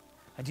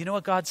 And do you know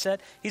what God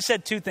said? He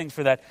said two things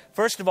for that.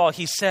 First of all,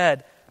 he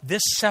said,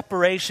 this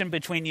separation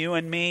between you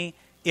and me,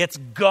 it's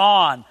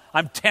gone.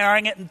 I'm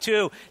tearing it in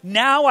two.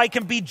 Now I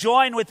can be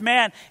joined with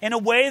man in a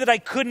way that I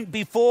couldn't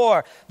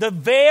before. The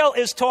veil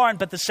is torn.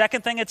 But the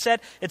second thing it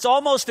said, it's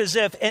almost as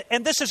if,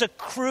 and this is a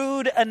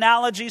crude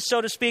analogy,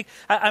 so to speak.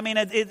 I mean,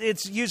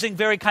 it's using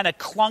very kind of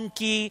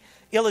clunky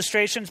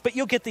illustrations, but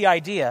you'll get the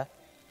idea.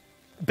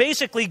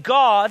 Basically,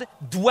 God,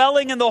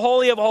 dwelling in the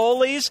Holy of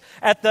Holies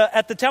at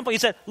the temple, he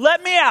said,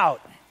 let me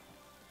out.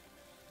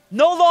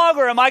 No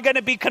longer am I going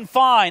to be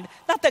confined.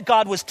 Not that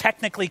God was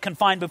technically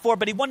confined before,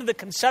 but he wanted the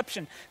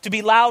conception to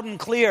be loud and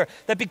clear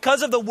that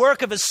because of the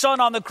work of his son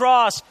on the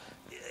cross,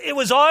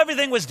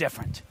 everything was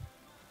different.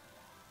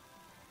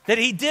 that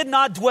he did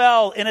not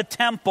dwell in a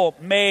temple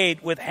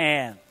made with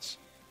hands.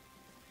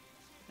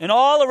 And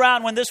all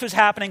around when this was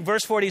happening,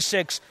 verse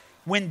 46,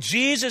 when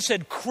Jesus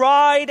had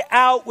cried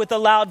out with a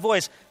loud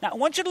voice. Now, I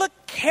want you to look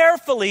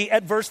carefully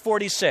at verse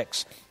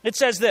 46. It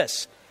says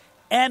this,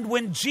 and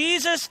when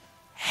Jesus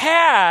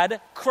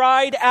had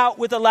cried out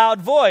with a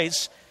loud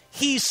voice,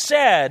 he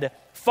said,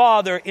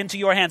 Father, into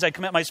your hands I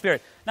commit my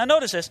spirit. Now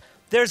notice this.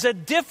 There's a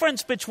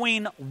difference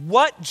between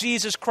what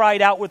Jesus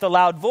cried out with a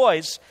loud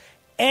voice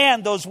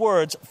and those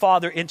words,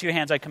 Father, into your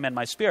hands I commend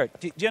my spirit.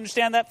 Do you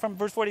understand that from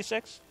verse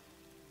 46?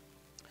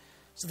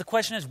 So the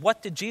question is,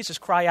 what did Jesus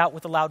cry out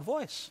with a loud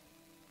voice?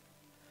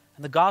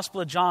 And the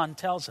Gospel of John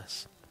tells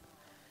us.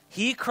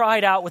 He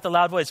cried out with a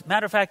loud voice.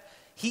 Matter of fact,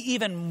 he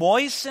even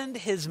moistened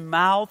his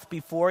mouth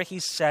before he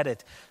said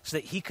it so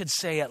that he could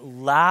say it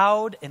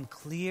loud and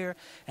clear,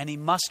 and he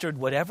mustered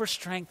whatever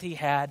strength he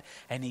had,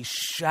 and he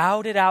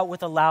shouted out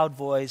with a loud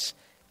voice,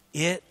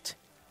 it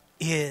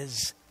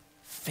is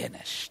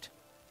finished.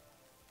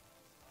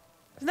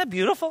 Isn't that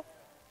beautiful?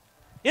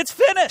 It's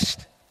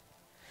finished.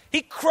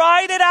 He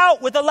cried it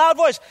out with a loud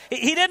voice.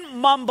 He didn't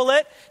mumble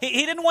it.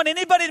 He didn't want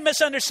anybody to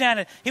misunderstand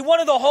it. He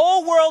wanted the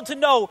whole world to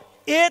know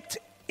it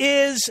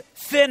is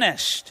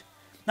finished.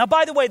 Now,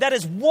 by the way, that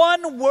is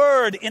one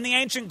word in the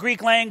ancient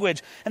Greek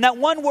language, and that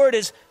one word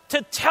is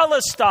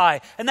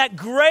tetelestai. And that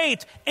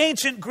great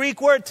ancient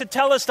Greek word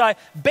tetelestai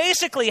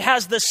basically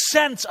has the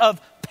sense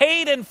of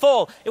paid in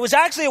full. It was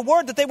actually a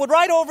word that they would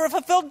write over a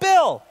fulfilled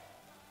bill.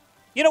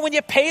 You know, when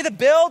you pay the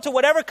bill to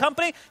whatever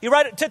company, you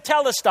write it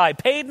tetelestai,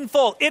 paid in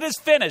full. It is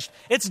finished.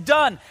 It's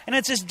done. And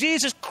it says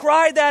Jesus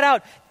cried that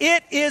out.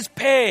 It is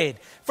paid.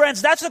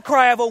 Friends, that's the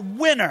cry of a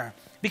winner.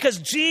 Because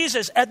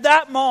Jesus, at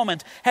that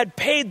moment, had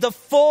paid the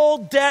full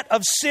debt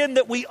of sin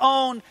that we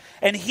own,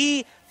 and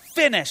he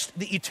finished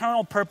the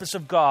eternal purpose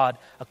of God,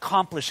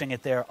 accomplishing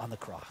it there on the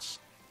cross.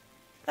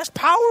 That's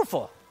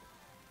powerful.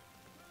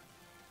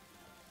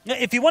 Now,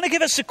 if you want to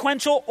give a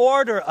sequential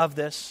order of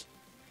this,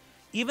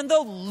 even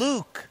though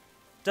Luke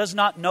does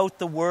not note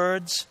the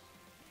words,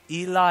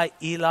 Eli,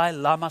 Eli,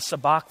 lama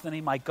sabachthani,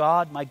 my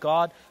God,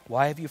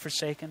 why have you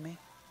forsaken me?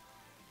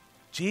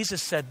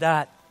 Jesus said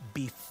that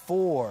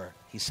before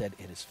he said,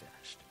 it is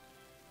finished.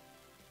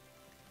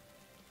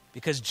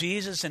 Because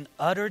Jesus, in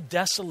utter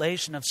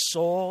desolation of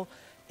soul,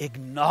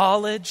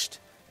 acknowledged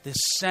this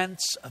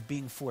sense of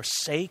being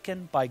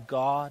forsaken by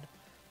God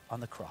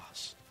on the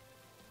cross.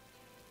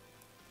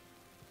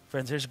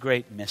 Friends, there's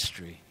great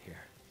mystery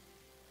here.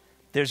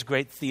 There's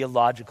great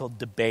theological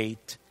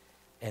debate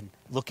and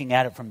looking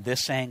at it from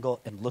this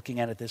angle and looking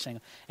at it this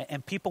angle.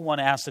 And people want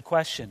to ask the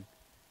question,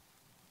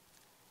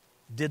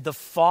 did the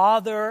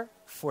Father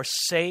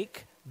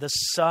forsake the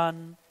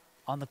Son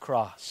on the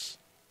cross?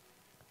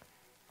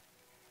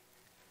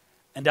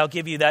 And I'll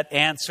give you that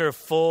answer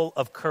full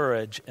of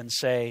courage and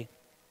say,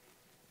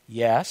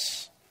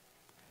 yes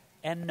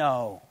and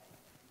no.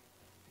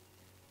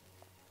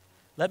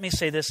 Let me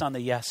say this on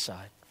the yes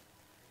side.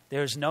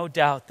 There's no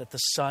doubt that the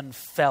Son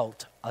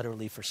felt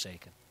utterly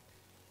forsaken.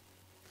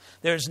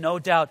 There's no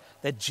doubt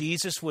that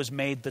Jesus was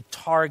made the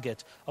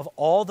target of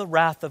all the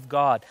wrath of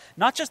God.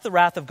 Not just the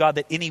wrath of God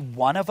that any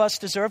one of us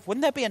deserve.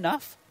 Wouldn't that be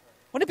enough?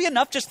 Wouldn't it be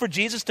enough just for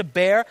Jesus to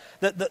bear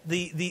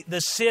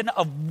the sin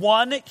of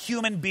one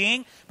human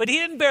being? But he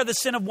didn't bear the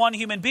sin of one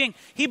human being.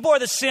 He bore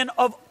the sin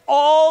of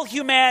all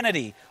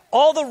humanity,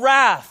 all the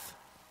wrath,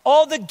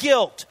 all the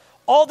guilt,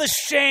 all the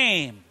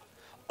shame.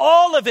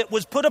 All of it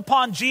was put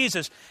upon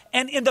Jesus.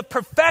 And in the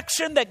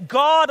perfection that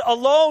God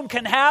alone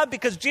can have,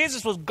 because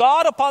Jesus was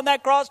God upon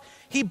that cross,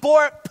 he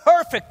bore it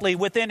perfectly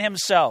within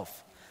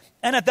himself.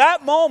 And at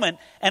that moment,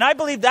 and I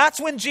believe that's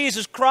when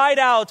Jesus cried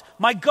out,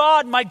 my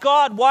God,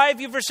 why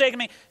have you forsaken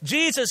me?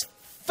 Jesus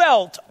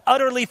felt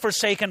utterly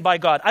forsaken by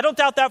God. I don't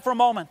doubt that for a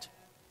moment.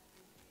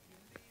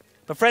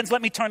 But friends,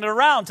 let me turn it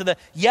around to the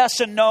yes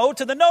and no,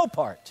 to the no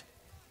part.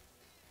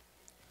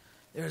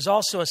 There is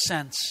also a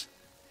sense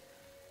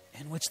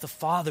in which the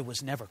Father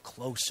was never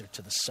closer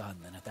to the Son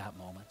than at that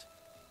moment.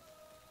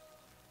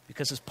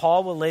 Because as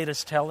Paul will later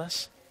tell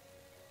us,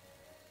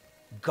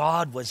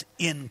 God was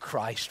in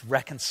Christ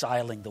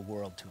reconciling the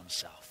world to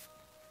himself.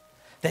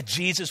 That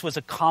Jesus was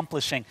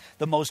accomplishing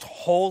the most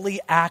holy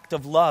act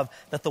of love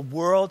that the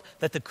world,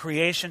 that the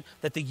creation,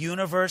 that the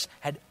universe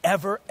had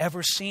ever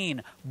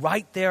seen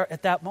right there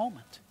at that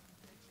moment.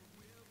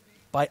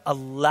 By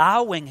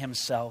allowing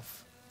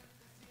himself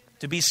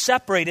to be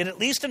separated, at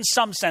least in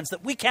some sense,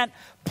 that we can't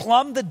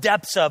plumb the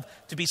depths of,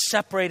 to be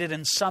separated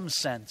in some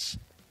sense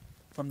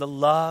from the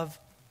love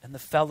and the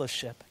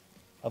fellowship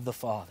of the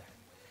Father.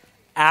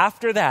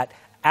 After that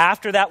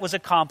was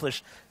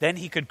accomplished, then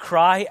he could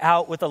cry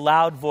out with a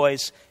loud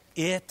voice,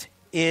 it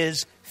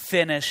is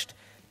finished,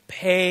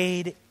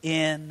 paid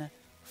in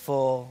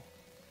full.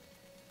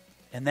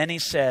 And then he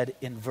said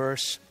in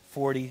verse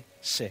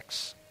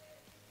 46,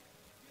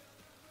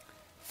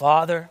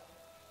 Father,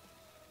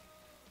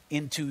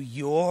 into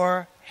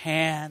your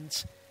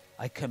hands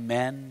I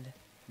commend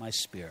my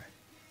spirit.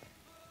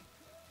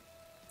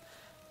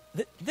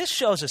 This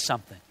shows us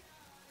something.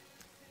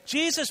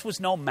 Jesus was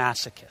no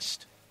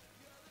masochist.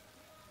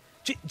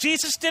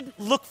 Jesus didn't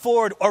look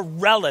forward or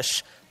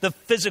relish the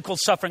physical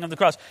suffering of the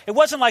cross. It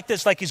wasn't like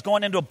this, like he's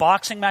going into a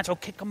boxing match.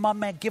 Okay, come on,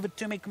 man, give it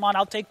to me. Come on,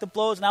 I'll take the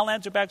blows and I'll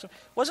answer back. It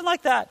wasn't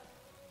like that.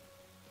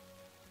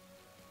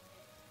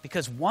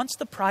 Because once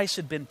the price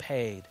had been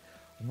paid,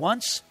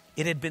 once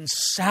it had been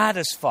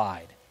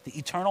satisfied, the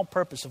eternal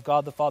purpose of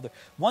God the Father,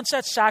 once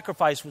that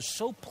sacrifice was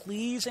so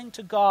pleasing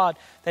to God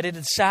that it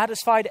had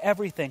satisfied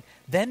everything,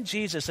 then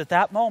Jesus, at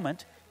that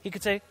moment, he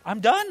could say,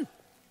 I'm done.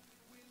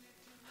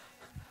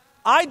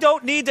 I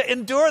don't need to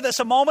endure this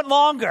a moment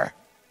longer.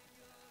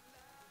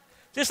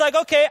 Just like,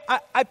 okay,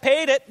 I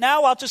paid it.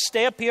 Now I'll just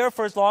stay up here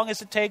for as long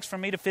as it takes for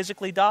me to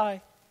physically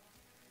die.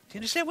 Do you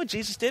understand what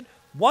Jesus did?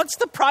 Once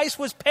the price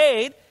was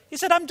paid, he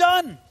said, I'm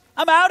done.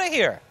 I'm out of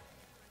here.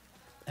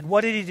 And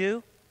what did he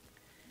do?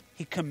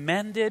 He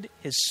commended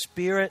his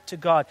spirit to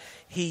God.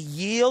 He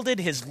yielded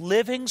his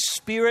living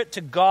spirit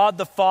to God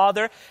the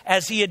Father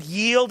as he had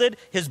yielded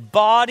his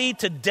body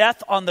to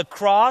death on the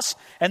cross.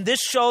 And this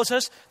shows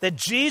us that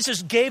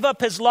Jesus gave up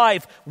his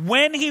life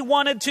when he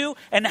wanted to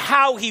and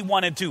how he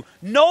wanted to.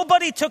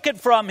 Nobody took it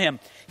from him.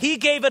 He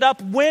gave it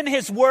up when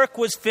his work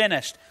was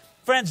finished.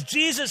 Friends,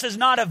 Jesus is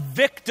not a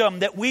victim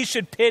that we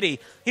should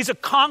pity. He's a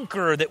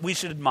conqueror that we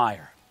should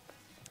admire.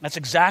 That's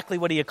exactly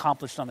what he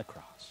accomplished on the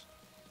cross.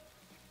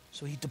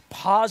 So he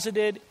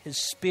deposited his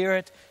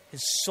spirit,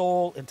 his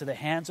soul into the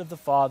hands of the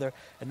Father.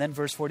 And then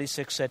verse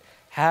 46 said,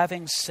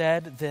 having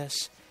said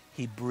this,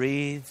 he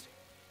breathed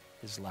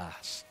his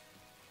last.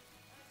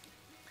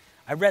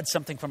 I read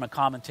something from a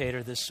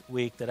commentator this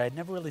week that I'd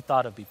never really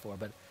thought of before,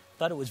 but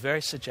thought it was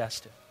very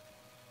suggestive.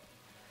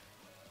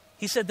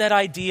 He said that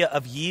idea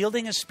of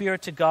yielding his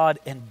spirit to God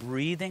and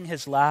breathing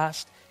his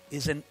last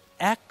is an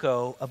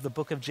echo of the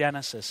book of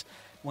Genesis.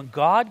 When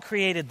God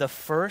created the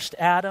first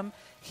Adam,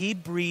 he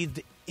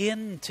breathed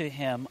into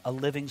him a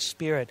living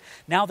spirit.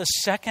 Now the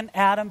second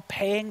Adam,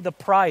 paying the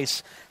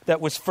price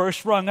that was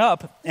first rung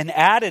up and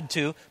added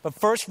to, but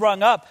first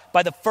rung up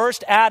by the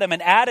first Adam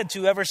and added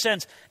to ever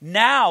since.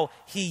 Now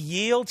he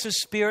yields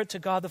his spirit to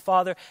God the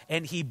Father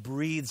and he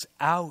breathes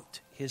out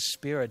his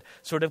spirit,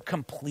 sort of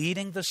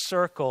completing the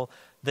circle.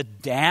 The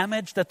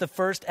damage that the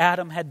first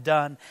Adam had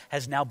done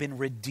has now been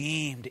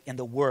redeemed in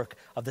the work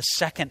of the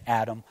second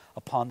Adam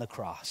upon the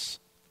cross.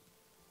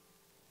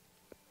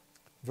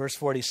 Verse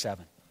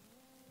 47.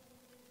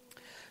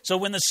 So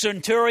when the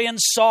centurion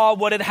saw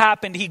what had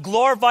happened, he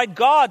glorified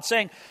God,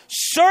 saying,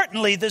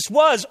 certainly this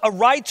was a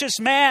righteous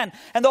man.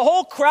 And the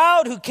whole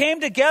crowd who came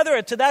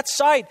together to that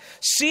sight,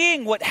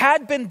 seeing what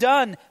had been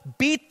done,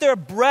 beat their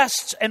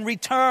breasts and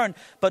returned.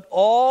 But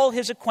all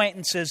his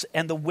acquaintances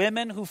and the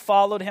women who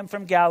followed him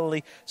from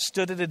Galilee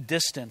stood at a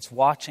distance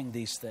watching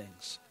these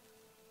things.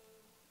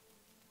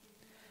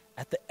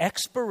 At the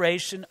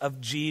expiration of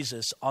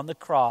Jesus on the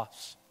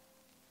cross,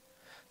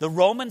 the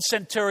Roman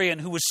centurion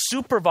who was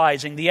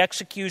supervising the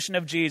execution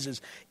of Jesus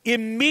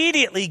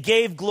immediately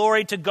gave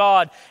glory to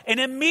God.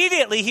 And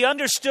immediately he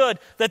understood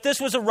that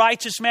this was a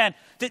righteous man.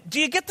 Do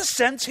you get the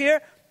sense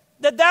here?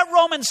 That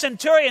Roman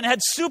centurion had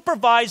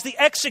supervised the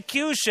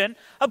execution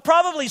of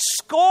probably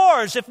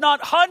scores, if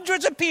not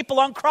hundreds of people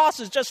on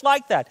crosses just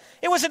like that.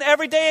 It was an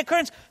everyday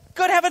occurrence.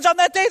 Good heavens, on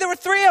that day there were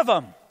 3 of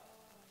them.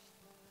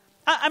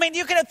 I mean,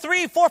 you could have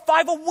 3, 4,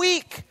 5 a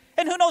week.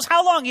 And who knows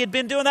how long he had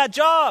been doing that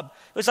job.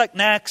 It was like,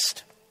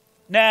 next.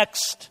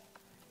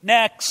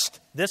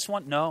 This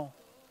one, no.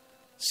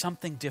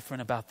 Something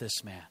different about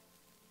this man.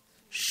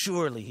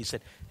 Surely, he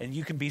said, and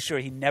you can be sure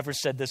he never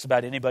said this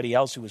about anybody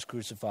else who was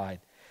crucified.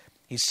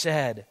 He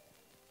said,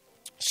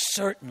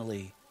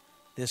 certainly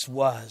this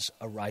was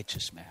a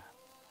righteous man.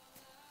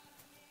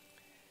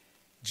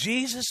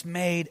 Jesus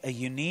made a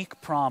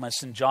unique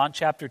promise in John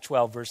chapter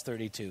 12, verse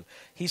 32.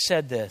 He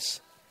said this,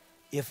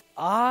 if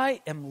I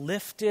am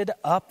lifted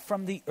up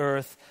from the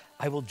earth,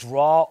 I will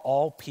draw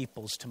all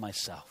peoples to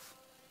myself.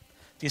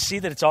 Do you see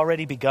that it's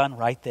already begun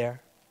right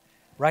there?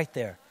 Right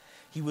there.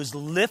 He was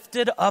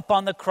lifted up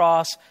on the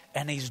cross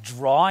and he's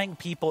drawing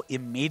people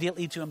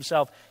immediately to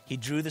himself. He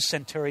drew the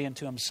centurion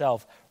to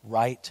himself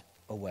right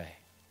away.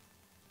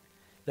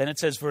 Then it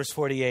says, verse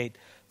 48,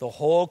 the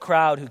whole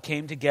crowd who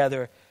came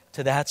together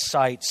to that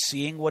sight,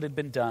 seeing what had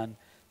been done,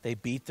 they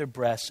beat their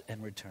breasts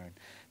and returned.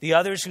 The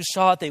others who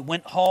saw it, they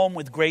went home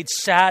with great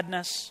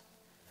sadness.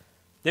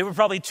 They were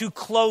probably too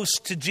close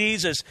to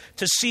Jesus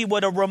to see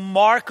what a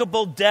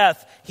remarkable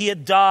death he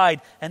had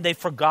died, and they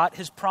forgot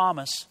his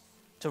promise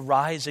to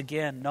rise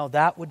again. No,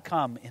 that would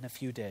come in a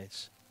few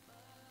days.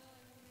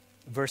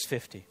 Verse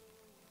 50.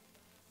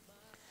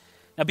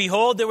 Now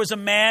behold, there was a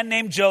man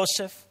named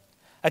Joseph,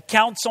 a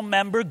council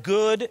member,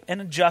 good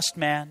and a just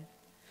man.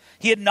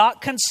 He had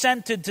not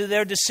consented to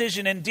their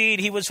decision. Indeed,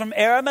 he was from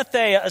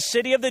Arimathea, a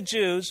city of the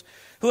Jews,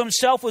 who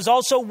himself was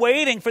also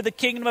waiting for the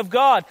kingdom of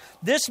God.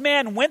 This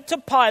man went to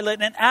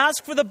Pilate and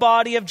asked for the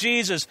body of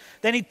Jesus.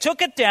 Then he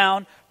took it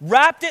down,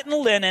 wrapped it in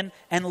linen,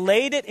 and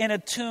laid it in a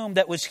tomb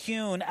that was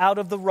hewn out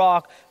of the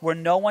rock where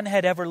no one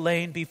had ever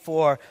lain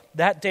before.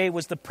 That day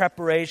was the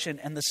preparation,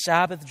 and the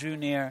Sabbath drew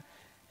near.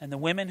 And the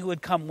women who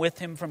had come with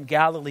him from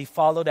Galilee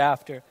followed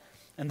after,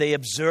 and they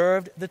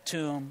observed the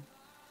tomb.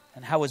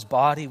 and how his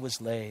body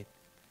was laid.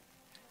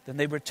 Then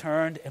they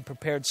returned and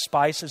prepared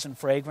spices and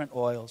fragrant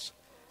oils,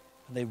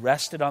 and they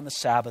rested on the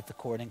Sabbath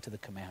according to the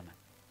commandment.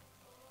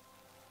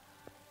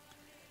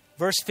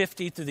 Verse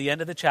 50 through the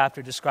end of the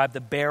chapter describe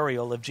the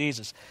burial of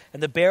Jesus.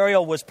 And the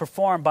burial was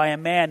performed by a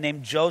man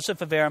named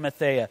Joseph of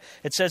Arimathea.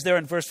 It says there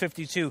in verse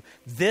 52,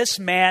 this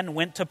man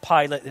went to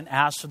Pilate and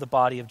asked for the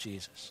body of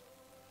Jesus.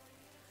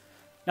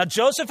 Now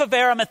Joseph of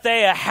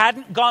Arimathea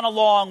hadn't gone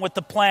along with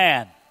the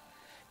plan.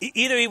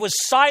 Either he was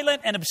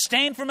silent and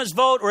abstained from his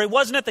vote, or he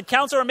wasn't at the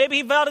council, or maybe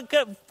he vowed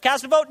to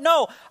cast a vote.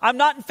 No, I'm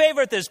not in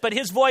favor of this, but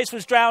his voice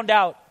was drowned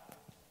out.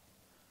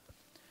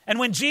 And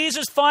when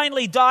Jesus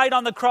finally died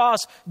on the cross,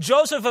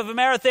 Joseph of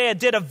Arimathea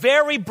did a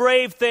very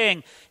brave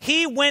thing.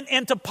 He went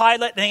into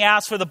Pilate and he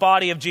asked for the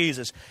body of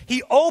Jesus.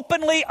 He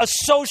openly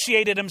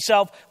associated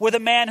himself with a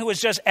man who was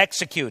just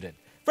executed.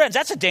 Friends,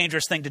 that's a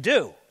dangerous thing to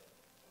do.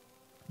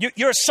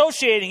 You're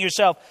associating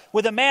yourself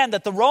with a man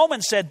that the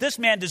Romans said, this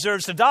man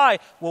deserves to die.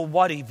 Well,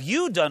 what have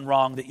you done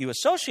wrong that you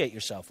associate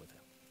yourself with him?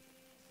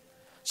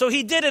 So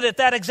he did it at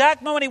that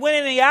exact moment. He went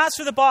in and he asked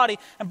for the body.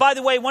 And by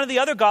the way, one of the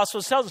other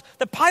Gospels tells us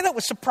that Pilate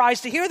was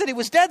surprised to hear that he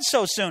was dead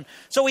so soon.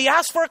 So he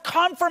asked for a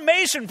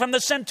confirmation from the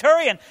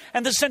centurion.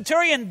 And the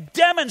centurion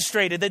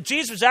demonstrated that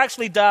Jesus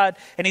actually died.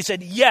 And he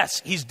said,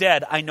 yes, he's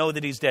dead. I know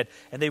that he's dead.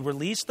 And they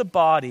released the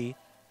body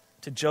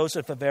to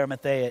Joseph of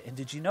Arimathea. And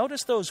did you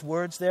notice those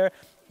words there?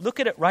 Look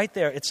at it right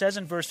there. It says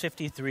in verse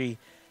 53,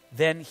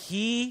 then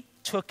he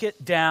took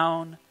it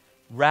down,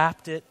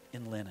 wrapped it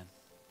in linen.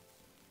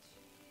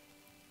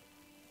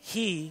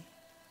 He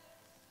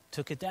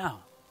took it down.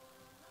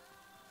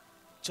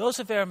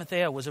 Joseph of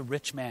Arimathea was a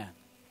rich man.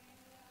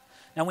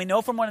 Now we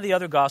know from one of the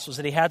other Gospels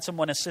that he had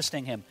someone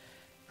assisting him.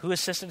 Who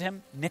assisted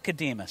him?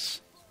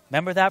 Nicodemus.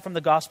 Remember that from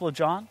the Gospel of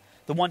John?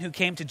 The one who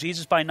came to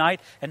Jesus by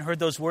night and heard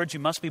those words, you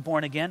must be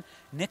born again.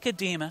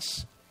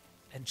 Nicodemus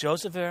and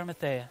Joseph of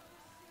Arimathea,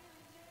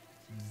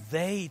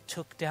 they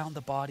took down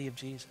the body of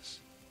Jesus.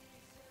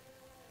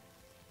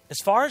 As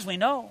far as we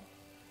know,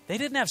 they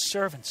didn't have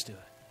servants do it.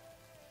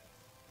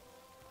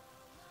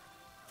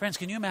 Friends,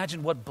 can you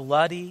imagine what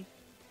bloody,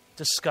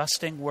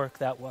 disgusting work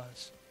that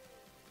was?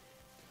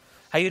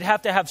 How you'd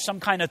have to have some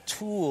kind of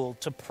tool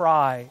to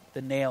pry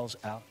the nails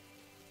out.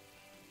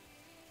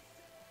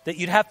 That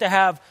you'd have to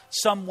have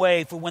some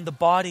way for when the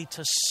body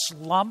to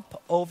slump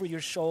over your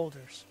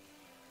shoulders.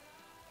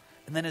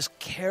 And then as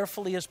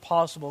carefully as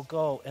possible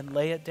go and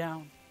lay it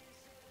down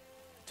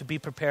to be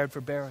prepared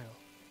for burial.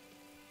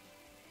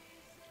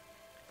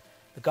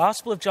 The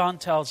Gospel of John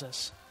tells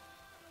us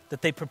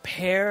that they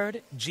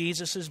prepared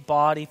Jesus'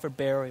 body for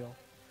burial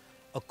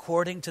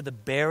according to the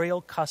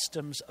burial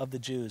customs of the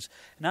Jews.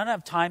 And I don't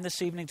have time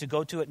this evening to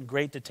go to it in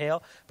great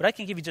detail, but I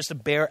can give you just a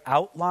bare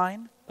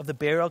outline of the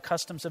burial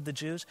customs of the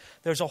Jews.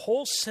 There's a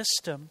whole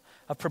system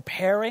of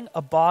preparing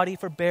a body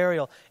for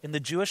burial in the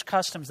Jewish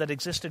customs that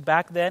existed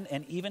back then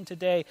and even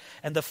today.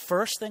 And the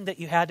first thing that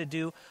you had to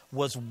do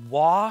was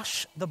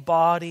wash the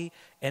body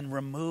and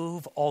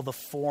remove all the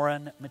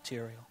foreign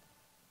material.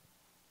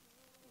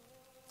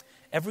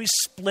 Every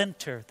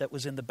splinter that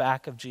was in the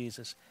back of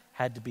Jesus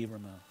had to be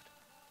removed.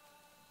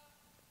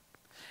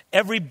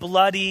 Every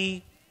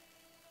bloody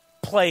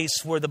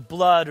place where the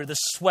blood or the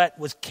sweat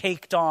was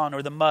caked on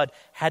or the mud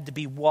had to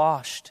be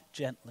washed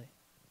gently.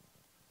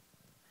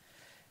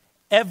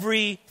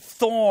 Every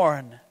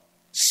thorn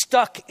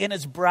stuck in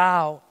his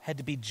brow had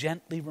to be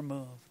gently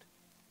removed.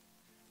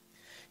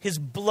 His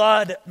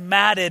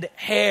blood-matted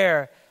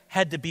hair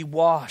had to be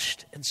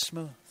washed and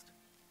smoothed.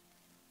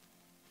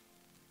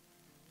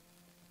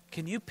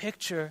 Can you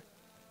picture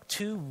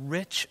two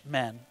rich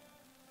men,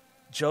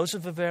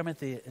 Joseph of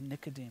Arimathea and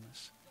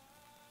Nicodemus,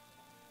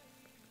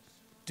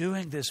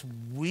 doing this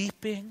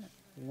weeping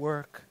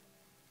work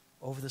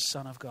over the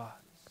Son of God?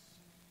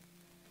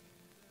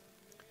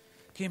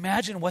 Can you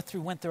imagine what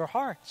went through their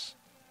hearts?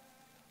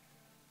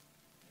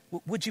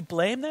 Would you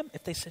blame them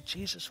if they said,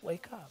 Jesus,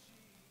 wake up?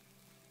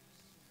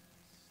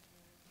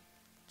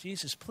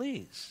 Jesus,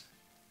 please.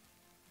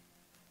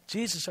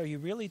 Jesus, are you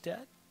really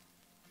dead?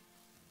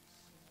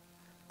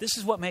 This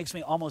is what makes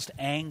me almost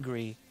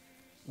angry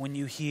when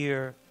you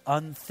hear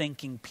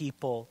unthinking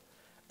people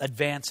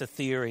advance a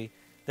theory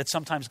that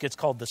sometimes gets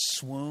called the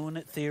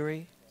swoon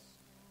theory.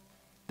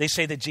 They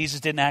say that Jesus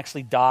didn't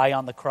actually die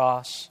on the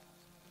cross.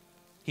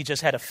 He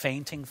just had a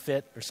fainting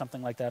fit or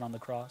something like that on the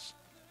cross.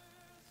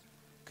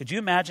 Could you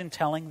imagine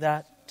telling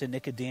that to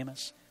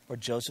Nicodemus or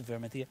Joseph of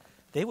Arimathea?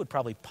 They would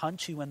probably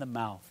punch you in the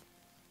mouth.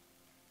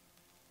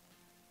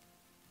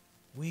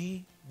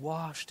 We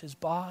washed his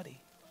body.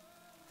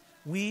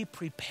 We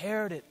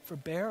prepared it for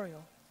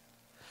burial.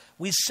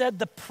 We said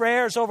the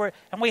prayers over it,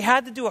 and we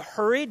had to do a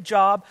hurried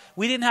job.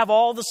 We didn't have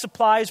all the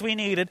supplies we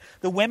needed.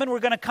 The women were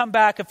going to come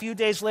back a few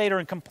days later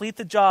and complete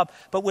the job.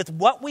 But with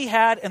what we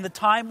had and the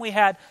time we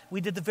had,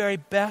 we did the very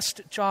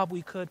best job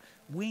we could.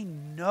 We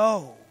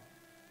know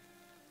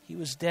he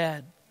was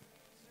dead.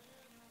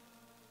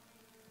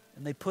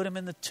 And they put him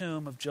in the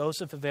tomb of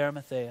Joseph of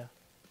Arimathea.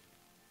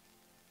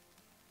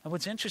 And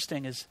what's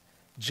interesting is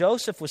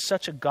Joseph was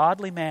such a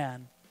godly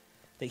man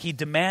that he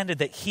demanded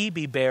that he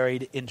be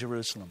buried in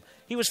Jerusalem.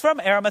 He was from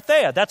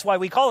Arimathea. That's why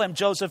we call him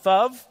Joseph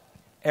of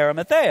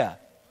Arimathea.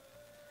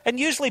 And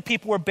usually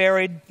people were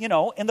buried,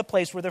 in the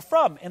place where they're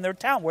from, in their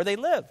town, where they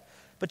live.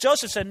 But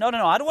Joseph said, no,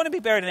 I don't want to be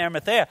buried in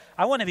Arimathea.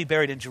 I want to be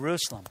buried in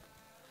Jerusalem.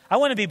 I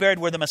want to be buried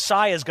where the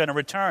Messiah is going to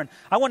return.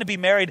 I want to be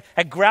buried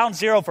at ground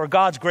zero for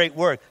God's great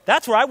work.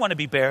 That's where I want to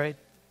be buried.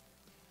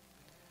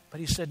 But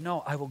he said,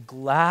 no, I will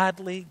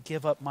gladly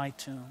give up my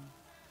tomb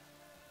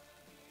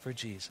for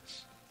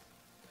Jesus.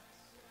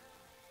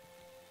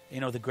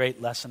 The great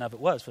lesson of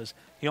it was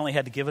he only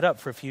had to give it up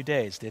for a few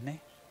days, didn't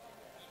he?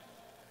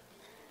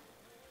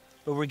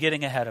 But we're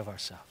getting ahead of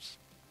ourselves.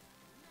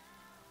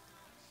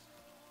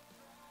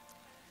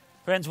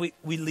 Friends, we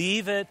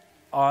leave it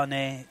on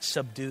a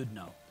subdued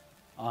note.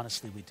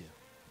 Honestly, we do.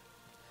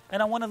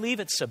 And I want to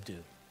leave it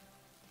subdued.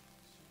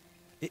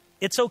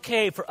 It's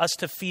okay for us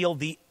to feel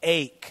the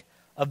ache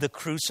of the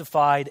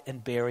crucified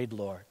and buried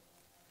Lord.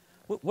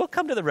 We'll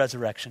come to the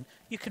resurrection.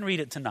 You can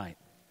read it tonight.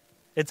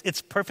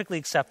 It's perfectly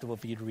acceptable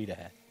for you to read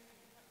ahead.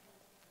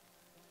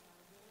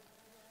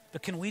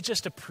 But can we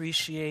just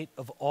appreciate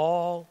of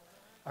all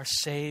our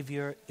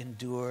Savior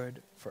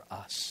endured for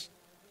us?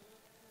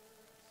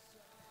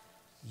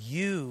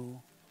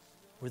 You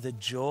were the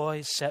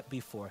joy set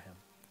before him.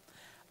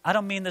 I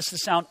don't mean this to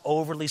sound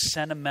overly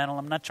sentimental.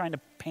 I'm not trying to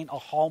paint a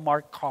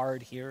Hallmark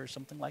card here or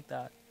something like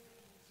that.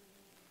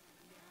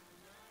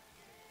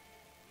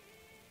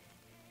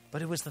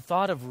 But it was the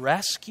thought of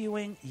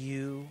rescuing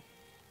you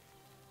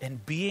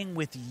and being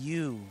with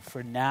you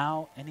for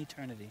now and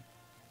eternity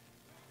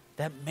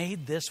that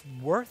made this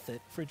worth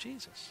it for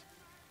Jesus.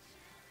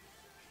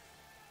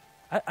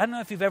 I don't know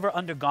if you've ever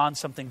undergone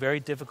something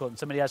very difficult and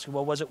somebody asks you,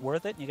 well, was it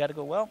worth it? And you got to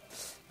go, well,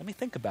 let me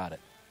think about it.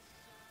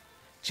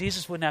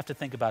 Jesus wouldn't have to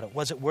think about it.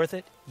 Was it worth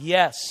it?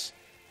 Yes.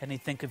 And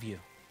he'd think of you.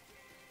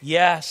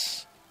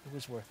 Yes, it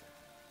was worth it.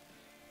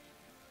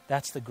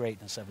 That's the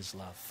greatness of his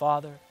love.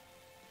 Father,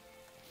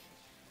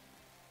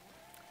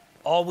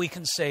 all we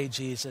can say,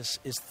 Jesus,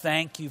 is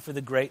thank you for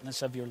the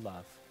greatness of your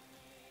love.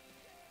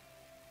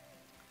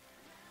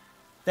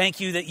 Thank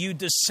you that you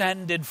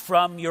descended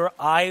from your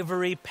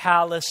ivory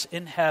palace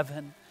in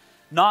heaven,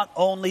 not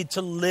only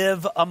to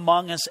live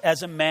among us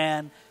as a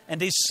man,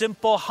 and a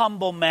simple,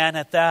 humble man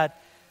at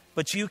that,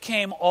 but you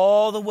came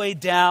all the way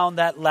down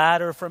that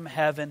ladder from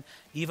heaven,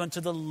 even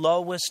to the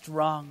lowest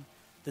rung,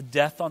 the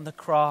death on the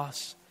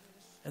cross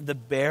and the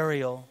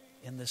burial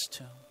in this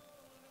tomb.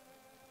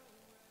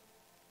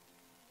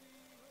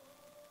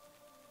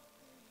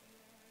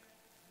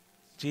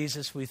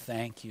 Jesus, we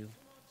thank you.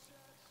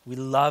 We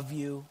love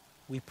you.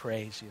 We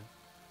praise you.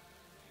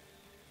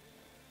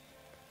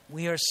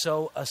 We are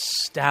so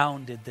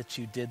astounded that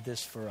you did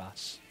this for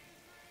us.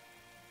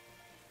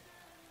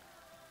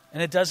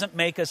 And it doesn't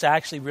make us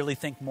actually really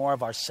think more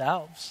of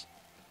ourselves,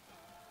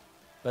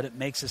 but it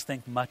makes us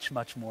think much,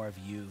 much more of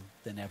you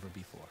than ever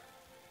before.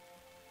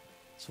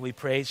 So we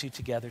praise you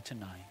together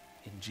tonight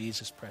in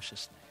Jesus'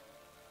 precious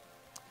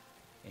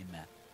name. Amen.